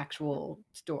for the actual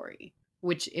story.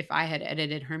 Which if I had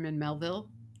edited Herman Melville,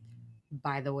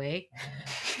 by the way,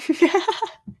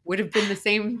 would have been the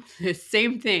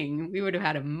same thing. We would have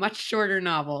had a much shorter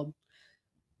novel.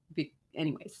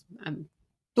 Anyways,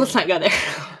 Let's not go there.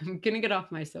 I'm gonna get off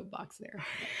my soapbox there.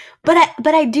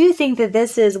 But I do think that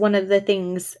this is one of the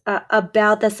things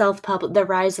about the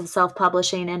rise of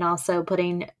self-publishing, and also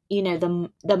putting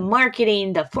the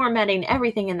marketing, the formatting,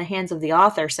 everything in the hands of the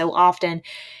author so often,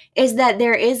 is that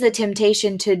there is a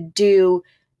temptation to do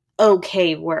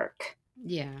okay work.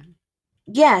 Yeah.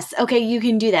 Yes, okay, you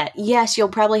can do that. Yes, you'll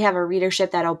probably have a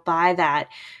readership that'll buy that.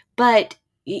 But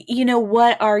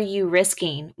what are you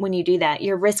risking when you do that?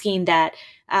 You're risking that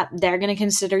they're going to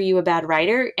consider you a bad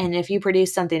writer, and if you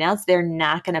produce something else, they're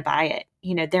not going to buy it.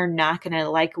 They're not going to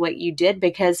like what you did,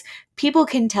 because people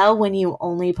can tell when you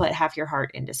only put half your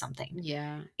heart into something.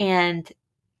 Yeah. And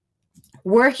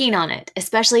working on it,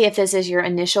 especially if this is your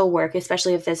initial work,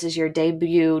 especially if this is your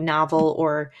debut novel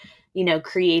or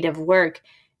creative work,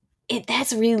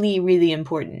 that's really, really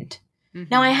important. Mm-hmm.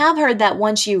 Now, I have heard that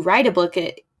once you write a book,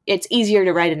 it's easier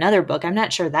to write another book. I'm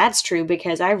not sure that's true,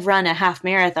 because I've run a half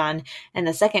marathon, and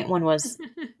the second one was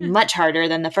much harder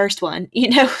than the first one,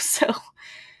 so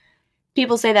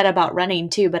people say that about running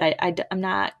too, but I'm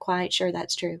not quite sure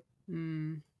that's true.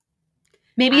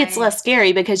 Maybe it's less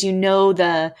scary because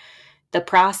the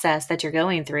process that you're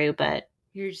going through, but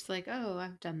you're just like, oh,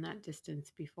 I've done that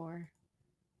distance before.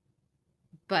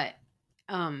 But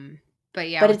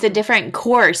yeah. But it's a different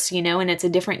course, and it's a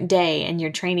different day, and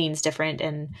your training's different,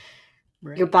 and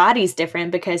your body's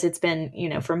different, because it's been,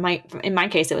 in my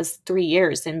case, it was 3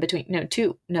 years in between. No,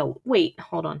 2. No, wait,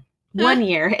 hold on. 1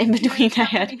 year in between How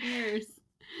that. many years?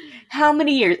 How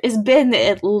many years? It's been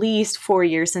at least 4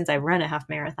 years since I've run a half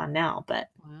marathon now, but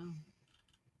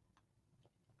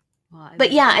Wow. Well,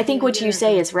 yeah, I maybe think a what you year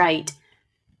say ago is right. sometime.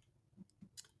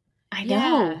 I Yeah.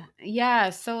 know. Yeah.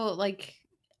 So like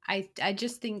I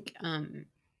just think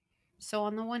so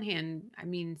on the one hand, I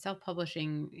mean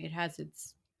self-publishing, it has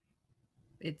its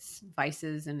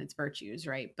vices and its virtues,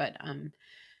 right? But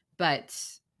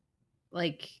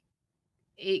like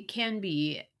it can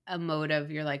be a mode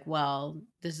of you're like, well,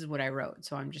 this is what I wrote,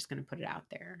 so I'm just going to put it out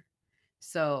there.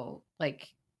 So, like,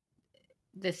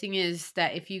 the thing is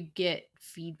that if you get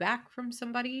feedback from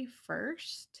somebody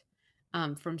first,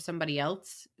 from somebody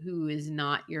else who is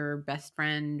not your best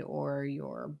friend or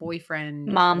your boyfriend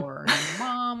Mom. or your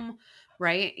mom,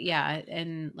 right? Yeah.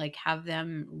 And like have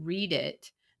them read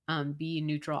it, be a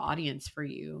neutral audience for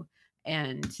you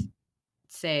and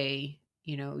say,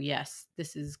 yes,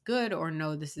 this is good, or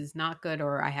no, this is not good,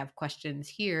 or I have questions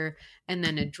here, and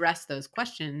then address those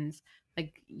questions,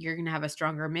 like you're going to have a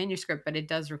stronger manuscript, but it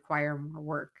does require more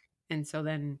work. And so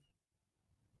then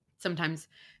sometimes,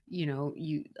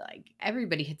 you like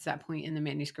everybody hits that point in the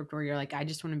manuscript where you're like, I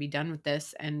just want to be done with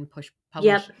this and publish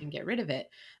Yep. and get rid of it.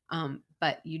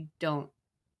 But you don't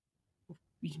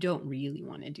really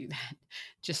want to do that.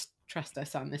 Just trust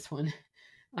us on this one.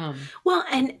 Well,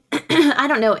 and I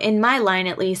don't know, in my line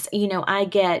at least, I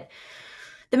get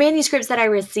the manuscripts that I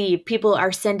receive, people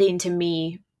are sending to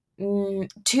me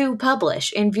to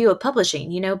publish in view of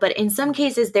publishing, but in some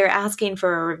cases they're asking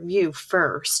for a review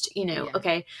first, Yeah.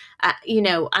 okay,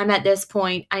 I'm at this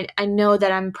point, I know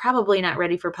that I'm probably not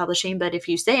ready for publishing, but if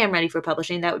you say I'm ready for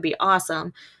publishing, that would be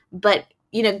awesome. But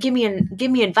give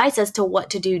me advice as to what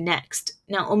to do next.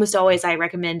 Now, almost always I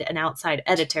recommend an outside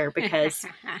editor because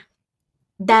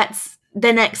that's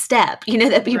the next step,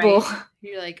 that people. Right.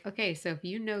 You're like, okay, so if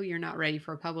you know you're not ready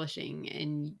for publishing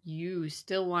and you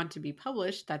still want to be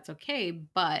published, that's okay.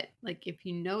 But like, if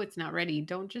you know it's not ready,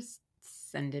 don't just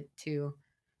send it to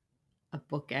a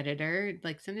book editor.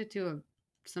 Like, send it to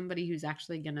somebody who's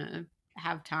actually gonna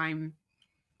have time.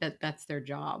 That's their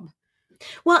job.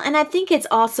 Well, and I think it's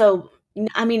also,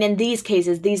 I mean, in these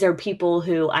cases, these are people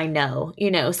who I know,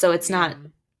 so it's Yeah. not,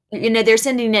 they're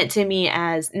sending it to me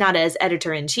as not as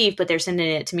editor in chief, but they're sending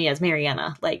it to me as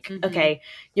Mariana. Like, Mm-hmm. okay,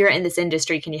 you're in this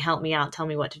industry. Can you help me out? Tell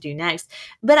me what to do next.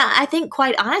 But I think,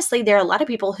 quite honestly, there are a lot of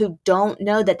people who don't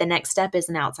know that the next step is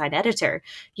an outside editor.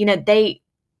 They,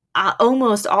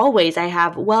 almost always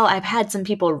I've had some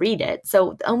people read it,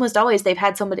 so almost always they've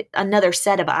had another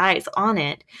set of eyes on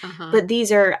it, Uh-huh. but these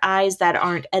are eyes that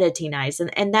aren't editing eyes,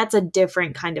 and that's a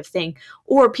different kind of thing.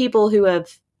 Or people who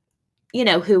have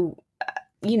who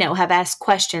have asked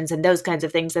questions and those kinds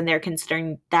of things, and they're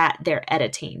considering that they're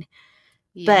editing,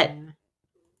 but Yeah.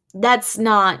 that's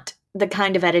not the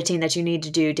kind of editing that you need to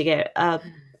do to get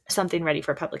something ready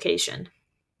for publication.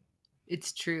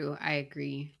 It's true. I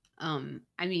agree.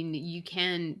 I mean, you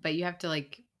can, but you have to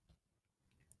like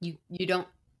you don't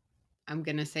I'm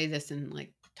going to say this and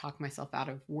like talk myself out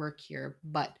of work here,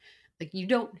 but like you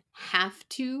don't have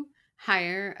to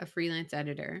hire a freelance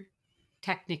editor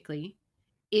technically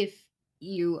if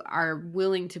you are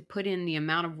willing to put in the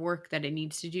amount of work that it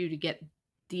needs to do to get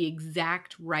the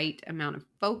exact right amount of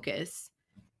focus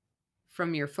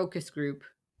from your focus group.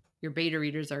 Your beta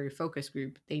readers are your focus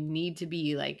group. They need to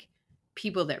be like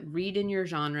people that read in your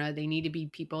genre. They need to be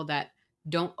people that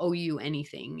don't owe you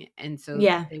anything. And so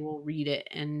Yeah. they will read it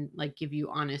and like give you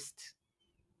honest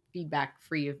feedback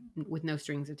free of with no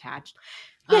strings attached.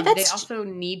 Yeah, They that's also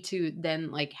need to then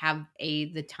like have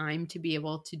the time to be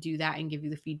able to do that and give you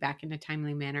the feedback in a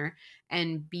timely manner,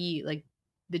 and be like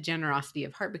the generosity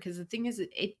of heart, because the thing is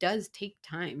it does take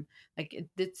time. Like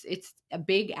it's a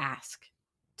big ask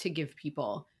to give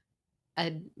people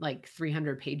a like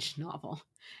 300-page novel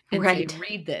and say right.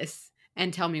 read this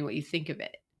and tell me what you think of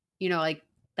it. Like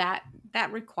that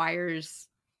requires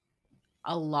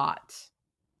a lot.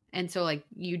 And so like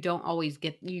you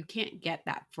can't get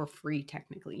that for free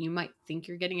technically. You might think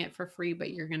you're getting it for free,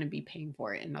 but you're going to be paying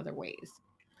for it in other ways.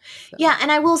 So, Yeah,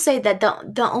 and I will say that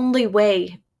the only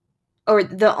way, or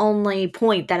the only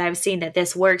point that I've seen that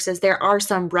this works, is there are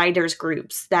some writers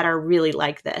groups that are really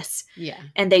like this, yeah.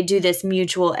 and they do this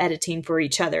mutual editing for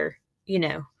each other,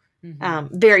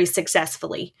 Mm-hmm. very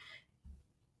successfully.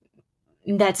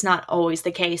 That's not always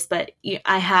the case, but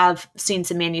I have seen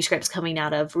some manuscripts coming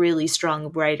out of really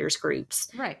strong writers groups,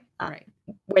 Right. Right.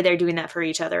 where they're doing that for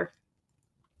each other.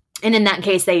 And in that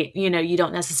case, you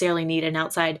don't necessarily need an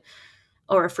outside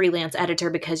or a freelance editor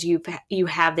because you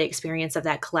have the experience of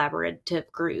that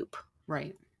collaborative group.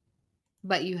 Right.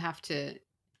 But you have to,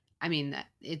 I mean, that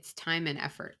it's time and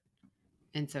effort.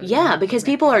 And so you Yeah, have to because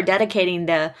people are recognize that. dedicating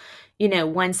the,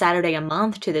 one Saturday a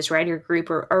month to this writer group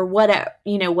or what,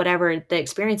 whatever the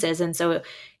experience is. And so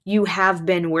you have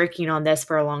been working on this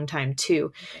for a long time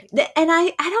too. Right. And I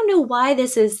don't know why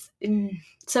this is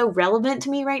so relevant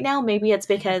to me right now. Maybe it's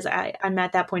because I'm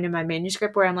at that point in my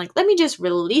manuscript where I'm like, let me just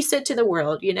release it to the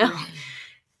world, Right.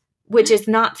 which is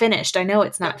not finished. I know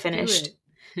it's not Don't do finished.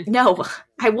 it. No,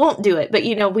 I won't do it. But,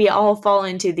 we all fall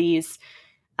into these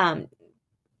um,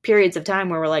 periods of time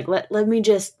where we're like, let me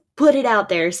just put it out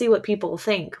there, see what people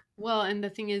think. Well, and the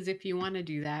thing is, if you want to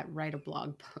do that, write a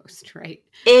blog post, right?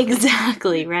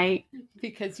 Exactly, right?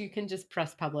 Because you can just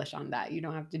press publish on that. You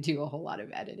don't have to do a whole lot of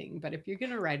editing. But if you're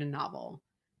going to write a novel,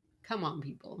 come on,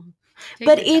 people. Take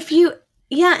But your if time. you,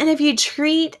 yeah, and if you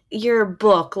treat your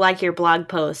book like your blog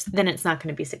post, then it's not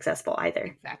going to be successful either.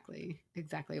 Exactly.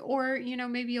 Exactly. Or,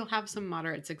 maybe you'll have some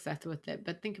moderate success with it,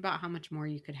 but think about how much more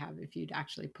you could have if you'd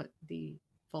actually put the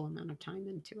full amount of time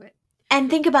into it. And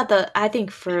think about I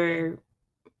think for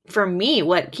me,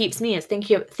 what keeps me is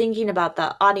thinking about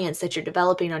the audience that you're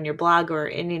developing on your blog or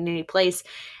in any place,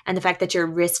 and the fact that you're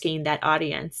risking that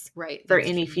audience Right. for That's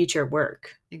any true. future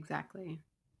work. Exactly.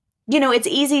 It's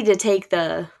easy to take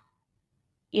the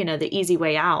easy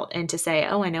way out and to say,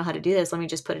 oh, I know how to do this. Let me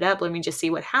just put it up. Let me just see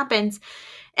what happens.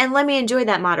 And let me enjoy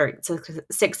that moderate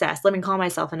success. Let me call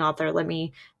myself an author. Let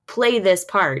me play this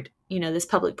part, this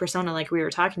public persona like we were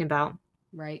talking about.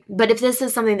 Right. But if this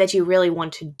is something that you really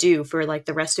want to do for like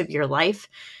the rest of your life,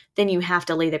 then you have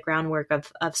to lay the groundwork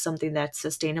of something that's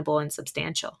sustainable and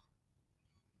substantial.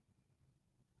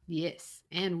 Yes.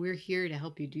 And we're here to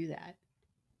help you do that.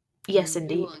 Yes, And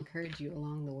we will indeed. encourage you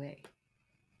along the way.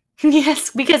 Yes,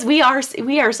 because we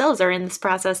ourselves are in this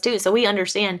process too. So we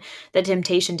understand the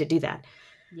temptation to do that.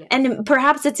 Yes. And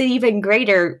perhaps it's even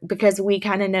greater because we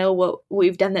kind of know what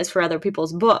we've done this for other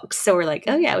people's books. So we're like,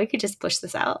 oh yeah, we could just push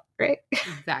this out, right?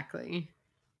 Exactly.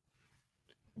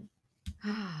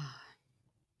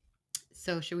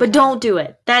 So should we But talk don't about do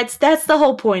it. That's the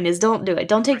whole point is don't do it.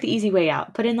 Don't take the easy way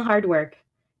out. Put in the hard work.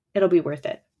 It'll be worth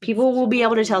it. it's People will be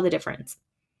able to tell totally the difference.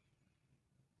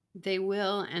 they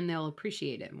will and they'll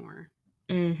appreciate it more.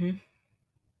 Mm-hmm.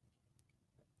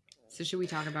 So should we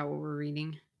talk about what we're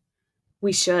reading?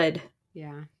 We should.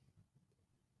 Yeah.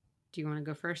 Do you want to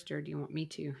go first or do you want me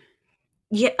to?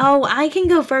 Yeah. Oh, I can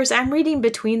go first. I'm reading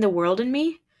Between the World and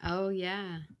Me. Oh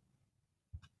yeah.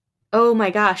 Oh my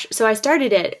gosh. So I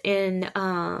started it in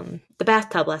the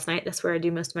bathtub last night. That's where I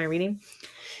do most of my reading.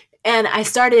 And I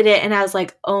started it and I was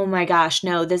like, oh my gosh,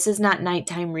 no, this is not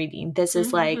nighttime reading. This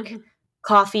is like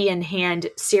coffee in hand,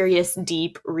 serious,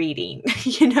 deep reading.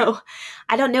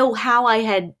 I don't know how I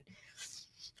had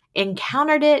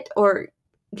encountered it or,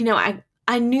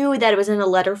 I knew that it was in a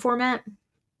letter format,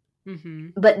 Mm-hmm.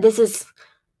 but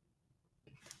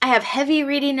I have heavy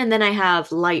reading and then I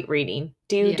have light reading.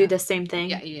 Do you do Yeah. the same thing?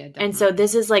 Yeah, And so definitely.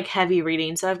 this is like heavy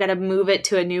reading. So I've got to move it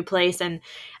to a new place and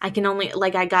I can only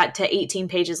like I got to 18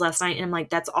 pages last night and I'm like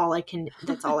that's all I can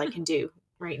do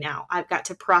right now. I've got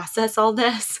to process all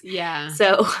this. Yeah.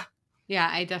 So Yeah,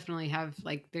 I definitely have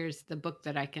there's the book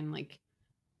that I can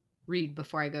read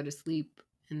before I go to sleep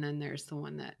and then there's the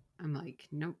one that I'm like,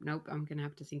 nope, I'm going to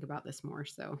have to think about this more.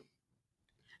 So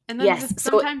and then yes.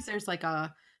 So sometimes there's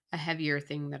a heavier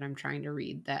thing that I'm trying to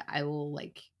read that I will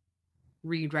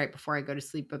read right before I go to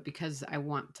sleep, but because I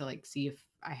want to see if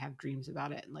I have dreams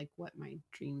about it and what my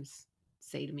dreams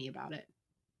say to me about it.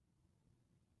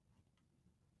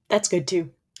 that's good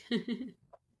too.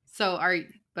 So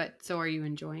are you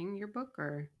enjoying your book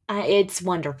or It's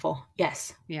wonderful.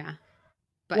 Yes. yeah,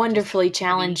 but just Wonderfully heavy?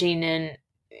 challenging and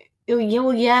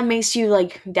yeah, makes you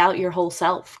like doubt your whole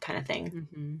self kind of thing.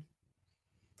 Mm-hmm.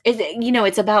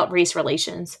 It's about race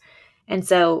relations. And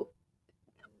so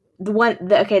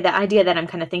the idea that I'm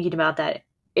kind of thinking about that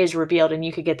is revealed, and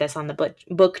you could get this on the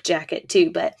book jacket too,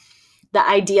 but the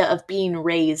idea of being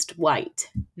raised white,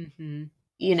 Mm-hmm.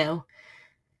 you know.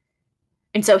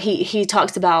 And so he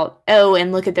talks about, oh,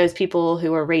 and look at those people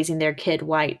who are raising their kid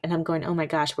white, and I'm going, oh my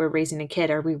gosh, we're raising a kid.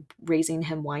 Are we raising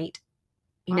him white?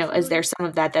 Is there Possibly. some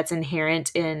of that that's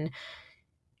inherent in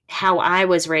how I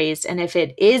was raised? And if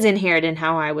it is inherent in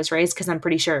how I was raised, because I'm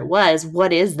pretty sure it was,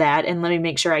 what is that? And let me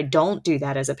make sure I don't do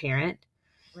that as a parent.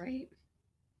 Right.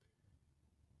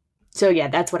 So yeah,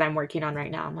 that's what I'm working on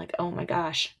right now. I'm like, oh my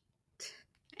gosh.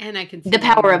 And I can The see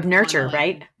why power you of would want to nurture,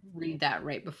 right? read that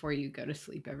right before you go to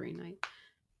sleep every night.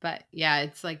 But yeah,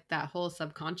 it's that whole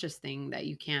subconscious thing that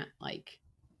you can't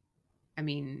I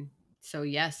mean, so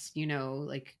yes,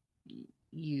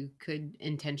 you could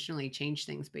intentionally change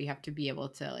things, but you have to be able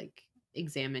to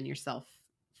examine yourself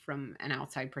from an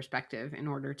outside perspective in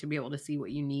order to be able to see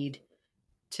what you need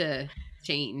to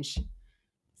change.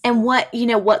 And what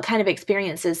kind of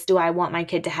experiences do I want my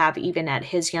kid to have even at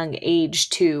his young age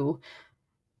to,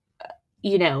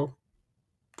 you know,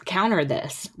 counter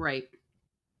this? Right.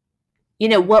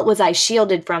 What was I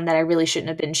shielded from that I really shouldn't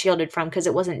have been shielded from because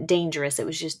it wasn't dangerous. It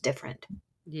was just different.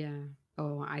 Yeah.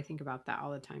 Oh, I think about that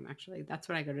all the time, actually. That's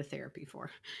what I go to therapy for.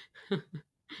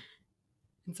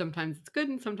 And sometimes it's good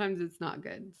and sometimes it's not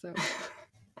good. So,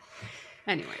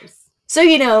 anyways. So,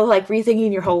 like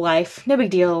rethinking your whole life. No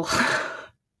big deal.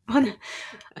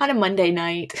 on a Monday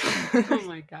night. Oh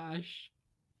my gosh.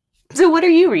 So what are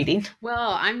you reading?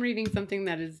 Well, I'm reading something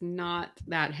that is not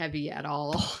that heavy at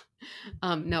all.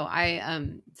 No,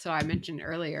 so I mentioned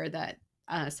earlier that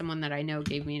someone that I know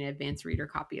gave me an advanced reader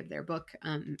copy of their book.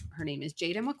 Her name is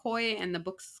Jada McCoy, and the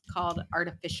book's called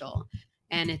Artificial,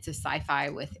 and it's a sci-fi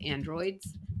with androids.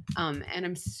 And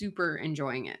I'm super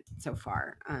enjoying it so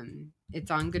far.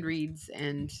 It's on Goodreads,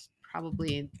 and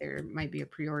probably there might be a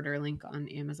pre-order link on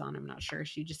Amazon. I'm not sure.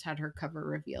 She just had her cover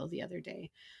reveal the other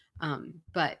day.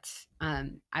 But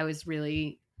I was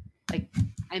really like,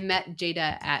 I met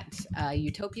Jada at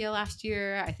Utopia last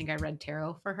year. I think I read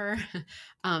tarot for her.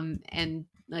 And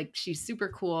like, she's super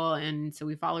cool. And so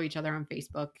we follow each other on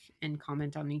Facebook and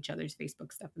comment on each other's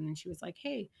Facebook stuff. And then she was like,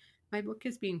 hey, my book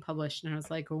is being published. And I was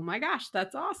like, oh my gosh,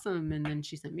 that's awesome. And then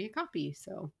she sent me a copy.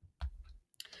 So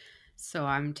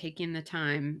I'm taking the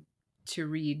time to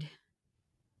read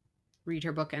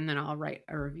her book, and then I'll write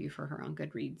a review for her on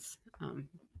Goodreads.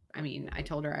 I mean, I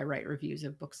told her I write reviews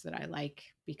of books that I like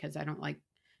because I don't,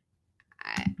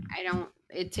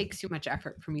 it takes too much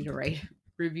effort for me to write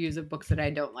reviews of books that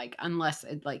I don't like unless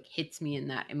it like hits me in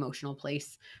that emotional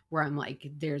place where I'm like,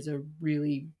 there's a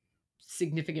really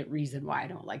significant reason why I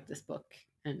don't like this book.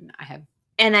 And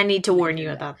I need to warn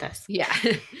you about this. Yeah.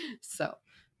 So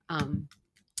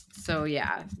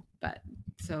yeah,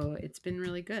 so it's been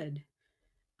really good.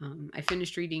 I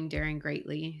finished reading Daring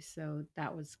Greatly, so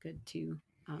that was good too.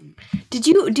 Did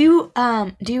you do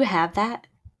you have that?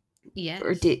 Yes.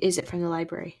 Or is it from the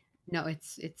library? No,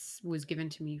 it's was given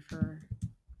to me for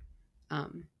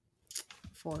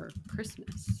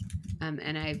Christmas.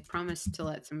 And I promised to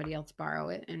let somebody else borrow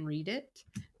it and read it.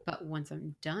 But once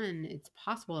I'm done, it's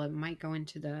possible it might go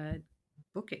into the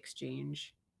book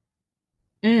exchange.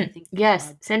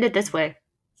 Yes, send it this way.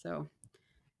 So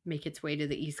make its way to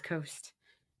the East Coast.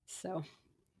 So,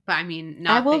 but I mean, I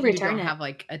not will that you return don't it. have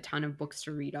like a ton of books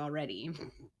to read already,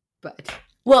 but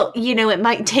well, it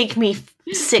might take me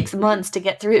 6 months to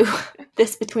get through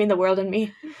this Between the World and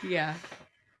Me. Yeah.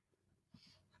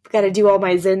 I've got to do all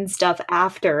my Zen stuff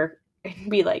after and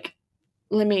be like,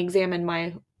 let me examine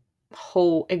my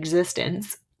whole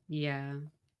existence. Yeah.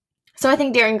 So I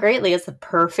think Daring Greatly is the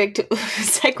perfect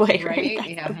segue, right? That's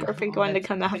yeah. The perfect one to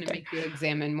come after. Going to make you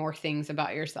examine more things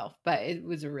about yourself, but it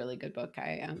was a really good book.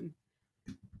 I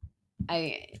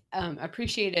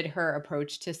appreciated her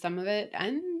approach to some of it,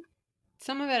 and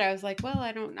some of it I was like, well,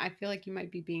 I feel like you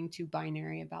might be being too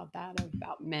binary about that,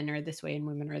 about men are this way and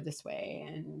women are this way.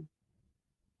 And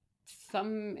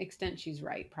some extent she's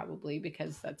right, probably,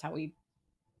 because that's how we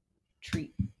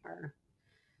treat our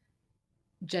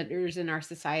genders in our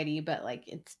society. But like,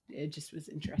 it just was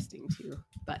interesting too.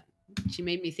 But she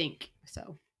made me think.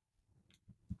 So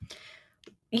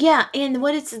yeah, and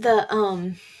what is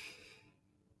the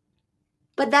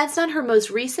but that's not her most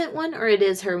recent one, or it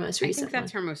is her most recent one? I think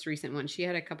that's her most recent one. She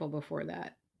had a couple before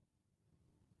that.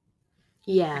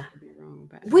 Yeah. I could be wrong,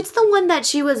 but what's the one that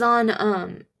she was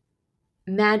on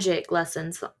magic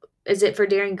lessons? Is it for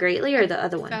Daring Greatly or the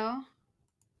other one?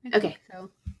 Okay.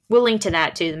 So. We'll link to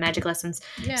that too, the magic lessons.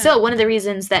 Yeah. So one of the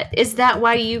reasons is that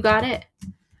why you got it?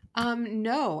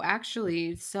 No,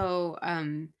 actually. So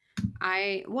I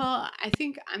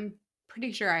think I'm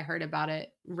pretty sure I read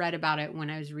about it when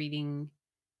I was reading,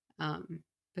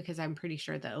 because I'm pretty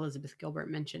sure that Elizabeth Gilbert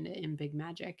mentioned it in Big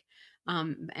Magic.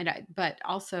 But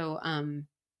also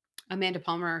Amanda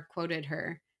Palmer quoted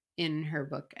her in her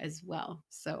book as well.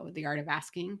 So The Art of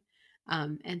Asking.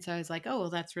 And so I was like, oh, well,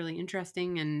 that's really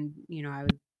interesting. And, I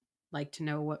would like to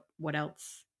know what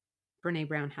else Brene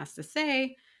Brown has to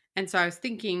say. And so I was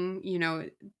thinking,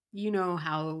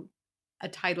 how a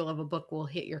title of a book will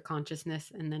hit your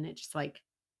consciousness, and then it's just like,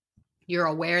 you're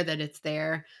aware that it's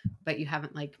there, but you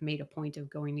haven't like made a point of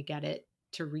going to get it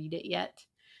to read it yet.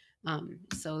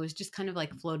 So it was just kind of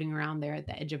like floating around there at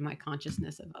the edge of my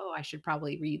consciousness of, oh, I should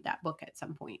probably read that book at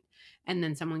some point. And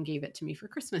then someone gave it to me for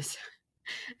Christmas.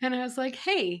 And I was like,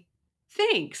 hey,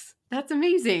 thanks. That's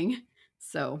amazing.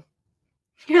 So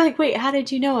you're like, wait, how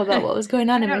did you know about what was going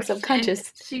on in my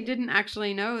subconscious? She didn't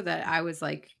actually know that I was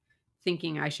like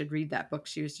thinking I should read that book.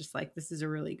 She was just like, this is a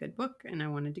really good book and I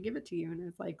wanted to give it to you. And I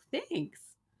was like, thanks.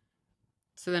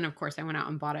 So then, of course, I went out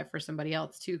and bought it for somebody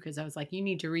else too, because I was like, you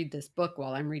need to read this book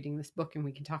while I'm reading this book and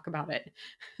we can talk about it.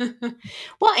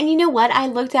 Well, and you know what? I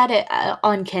looked at it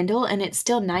on Kindle, and it's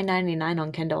still $9.99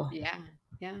 on Kindle. Yeah.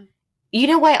 Yeah. You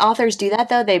know why authors do that,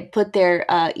 though? They put their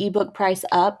ebook price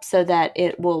up so that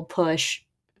it will push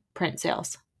print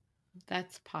sales.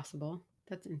 That's possible.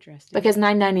 That's interesting. Because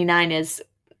 $9.99 is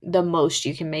the most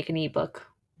you can make an ebook.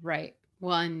 Right.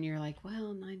 Well, and you're like,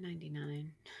 well, $9.99.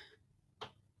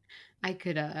 I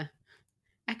could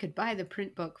buy the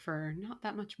print book for not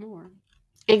that much more.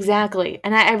 Exactly.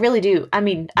 And I really do. I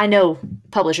mean, I know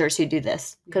publishers who do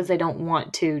this because they don't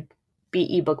want to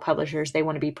be ebook publishers. They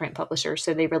want to be print publishers.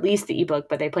 So they release the ebook,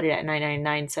 but they put it at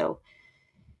 $9.99 so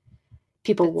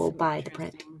people will buy the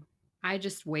print. I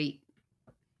just wait.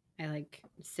 I like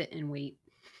sit and wait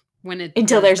when it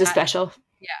until there's a special.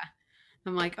 Yeah.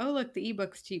 I'm like, oh, look, the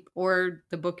ebook's cheap, or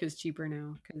the book is cheaper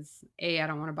now because A, I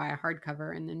don't want to buy a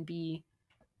hardcover, and then B,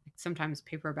 sometimes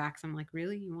paperbacks. I'm like,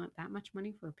 really, you want that much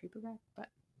money for a paperback? But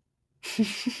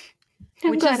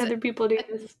I'm glad other people do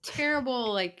this.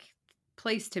 Terrible like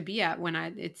place to be at when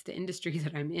it's the industry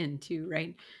that I'm in too,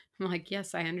 right? I'm like,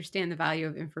 yes, I understand the value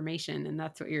of information, and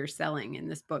that's what you're selling in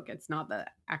this book. It's not the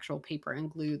actual paper and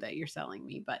glue that you're selling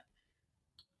me, but.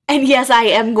 And yes, I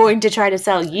am going to try to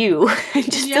sell you in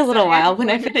just a little while when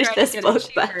I finish this book.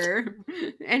 But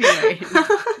anyway.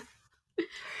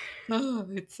 Oh,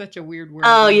 it's such a weird word.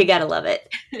 Oh, you gotta love it.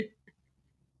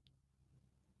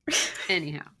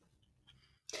 Anyhow,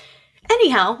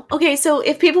 okay, so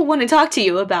if people want to talk to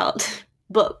you about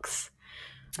books,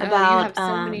 you have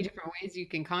so many different ways you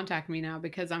can contact me now,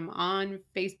 because I'm on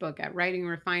Facebook at Writing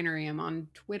Refinery. I'm on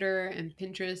Twitter and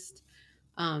Pinterest.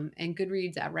 And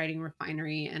Goodreads at Writing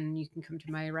Refinery, and you can come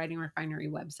to my Writing Refinery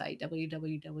website,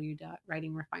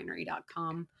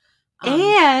 www.writingrefinery.com.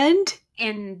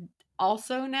 And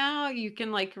also now you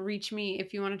can like reach me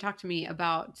if you want to talk to me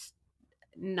about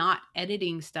not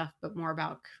editing stuff, but more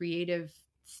about creative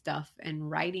stuff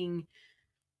and writing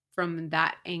from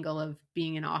that angle of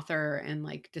being an author and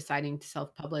like deciding to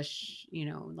self-publish,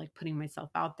 like putting myself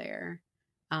out there.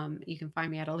 You can find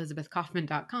me at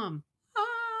elizabethkaufman.com.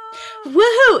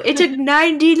 Woohoo! It took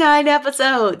 99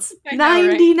 episodes. I know,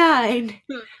 99.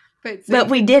 Right? But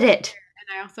we did it. And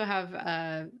I also have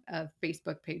a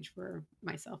Facebook page for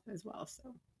myself as well.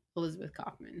 So Elizabeth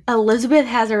Kaufman. Elizabeth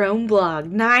has her own blog.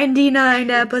 99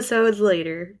 episodes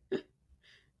later.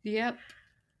 Yep.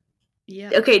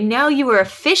 Okay, now you are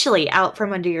officially out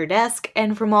from under your desk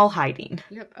and from all hiding.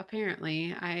 Yep.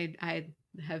 Apparently, I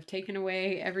have taken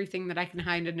away everything that I can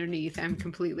hide underneath. I'm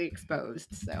completely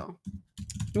exposed. So.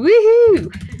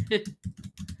 Woohoo!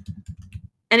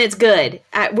 And it's good.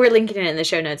 We're linking it in the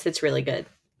show notes. It's really good.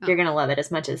 Oh. You're going to love it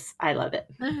as much as I love it.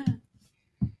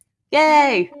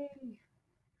 Yay!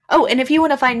 Oh, and if you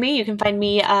want to find me, you can find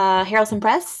me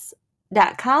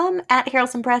harrelsonpress.com, at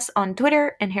Harrelson Press on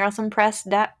Twitter, and Harrelson Press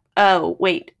on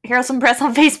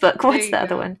Facebook. What's the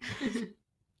other one?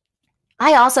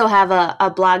 I also have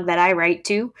a blog that I write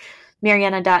to,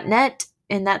 Mariana.net,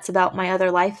 and that's about my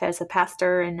other life as a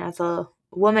pastor and as a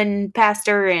woman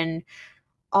pastor and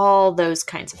all those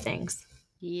kinds of things.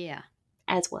 Yeah.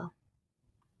 As well.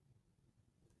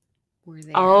 We're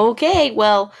there. Okay,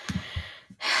 well,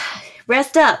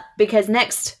 rest up because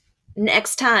next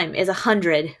time is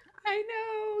 100. I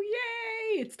know,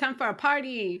 yay! It's time for a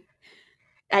party.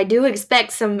 I do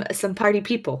expect some party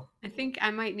people. I think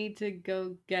I might need to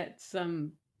go get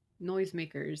some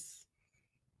noisemakers.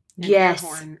 Yes. Air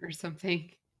horn or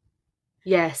something.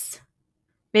 Yes.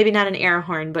 Maybe not an air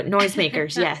horn, but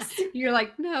noisemakers, yes. You're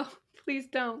like, no, please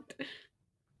don't.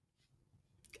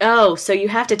 Oh, so you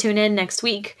have to tune in next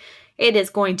week. It is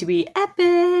going to be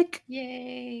epic.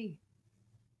 Yay.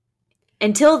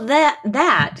 Until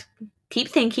that, keep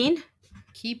thinking.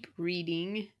 Keep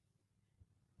reading.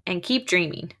 And keep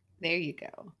dreaming. There you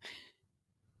go.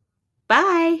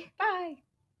 Bye.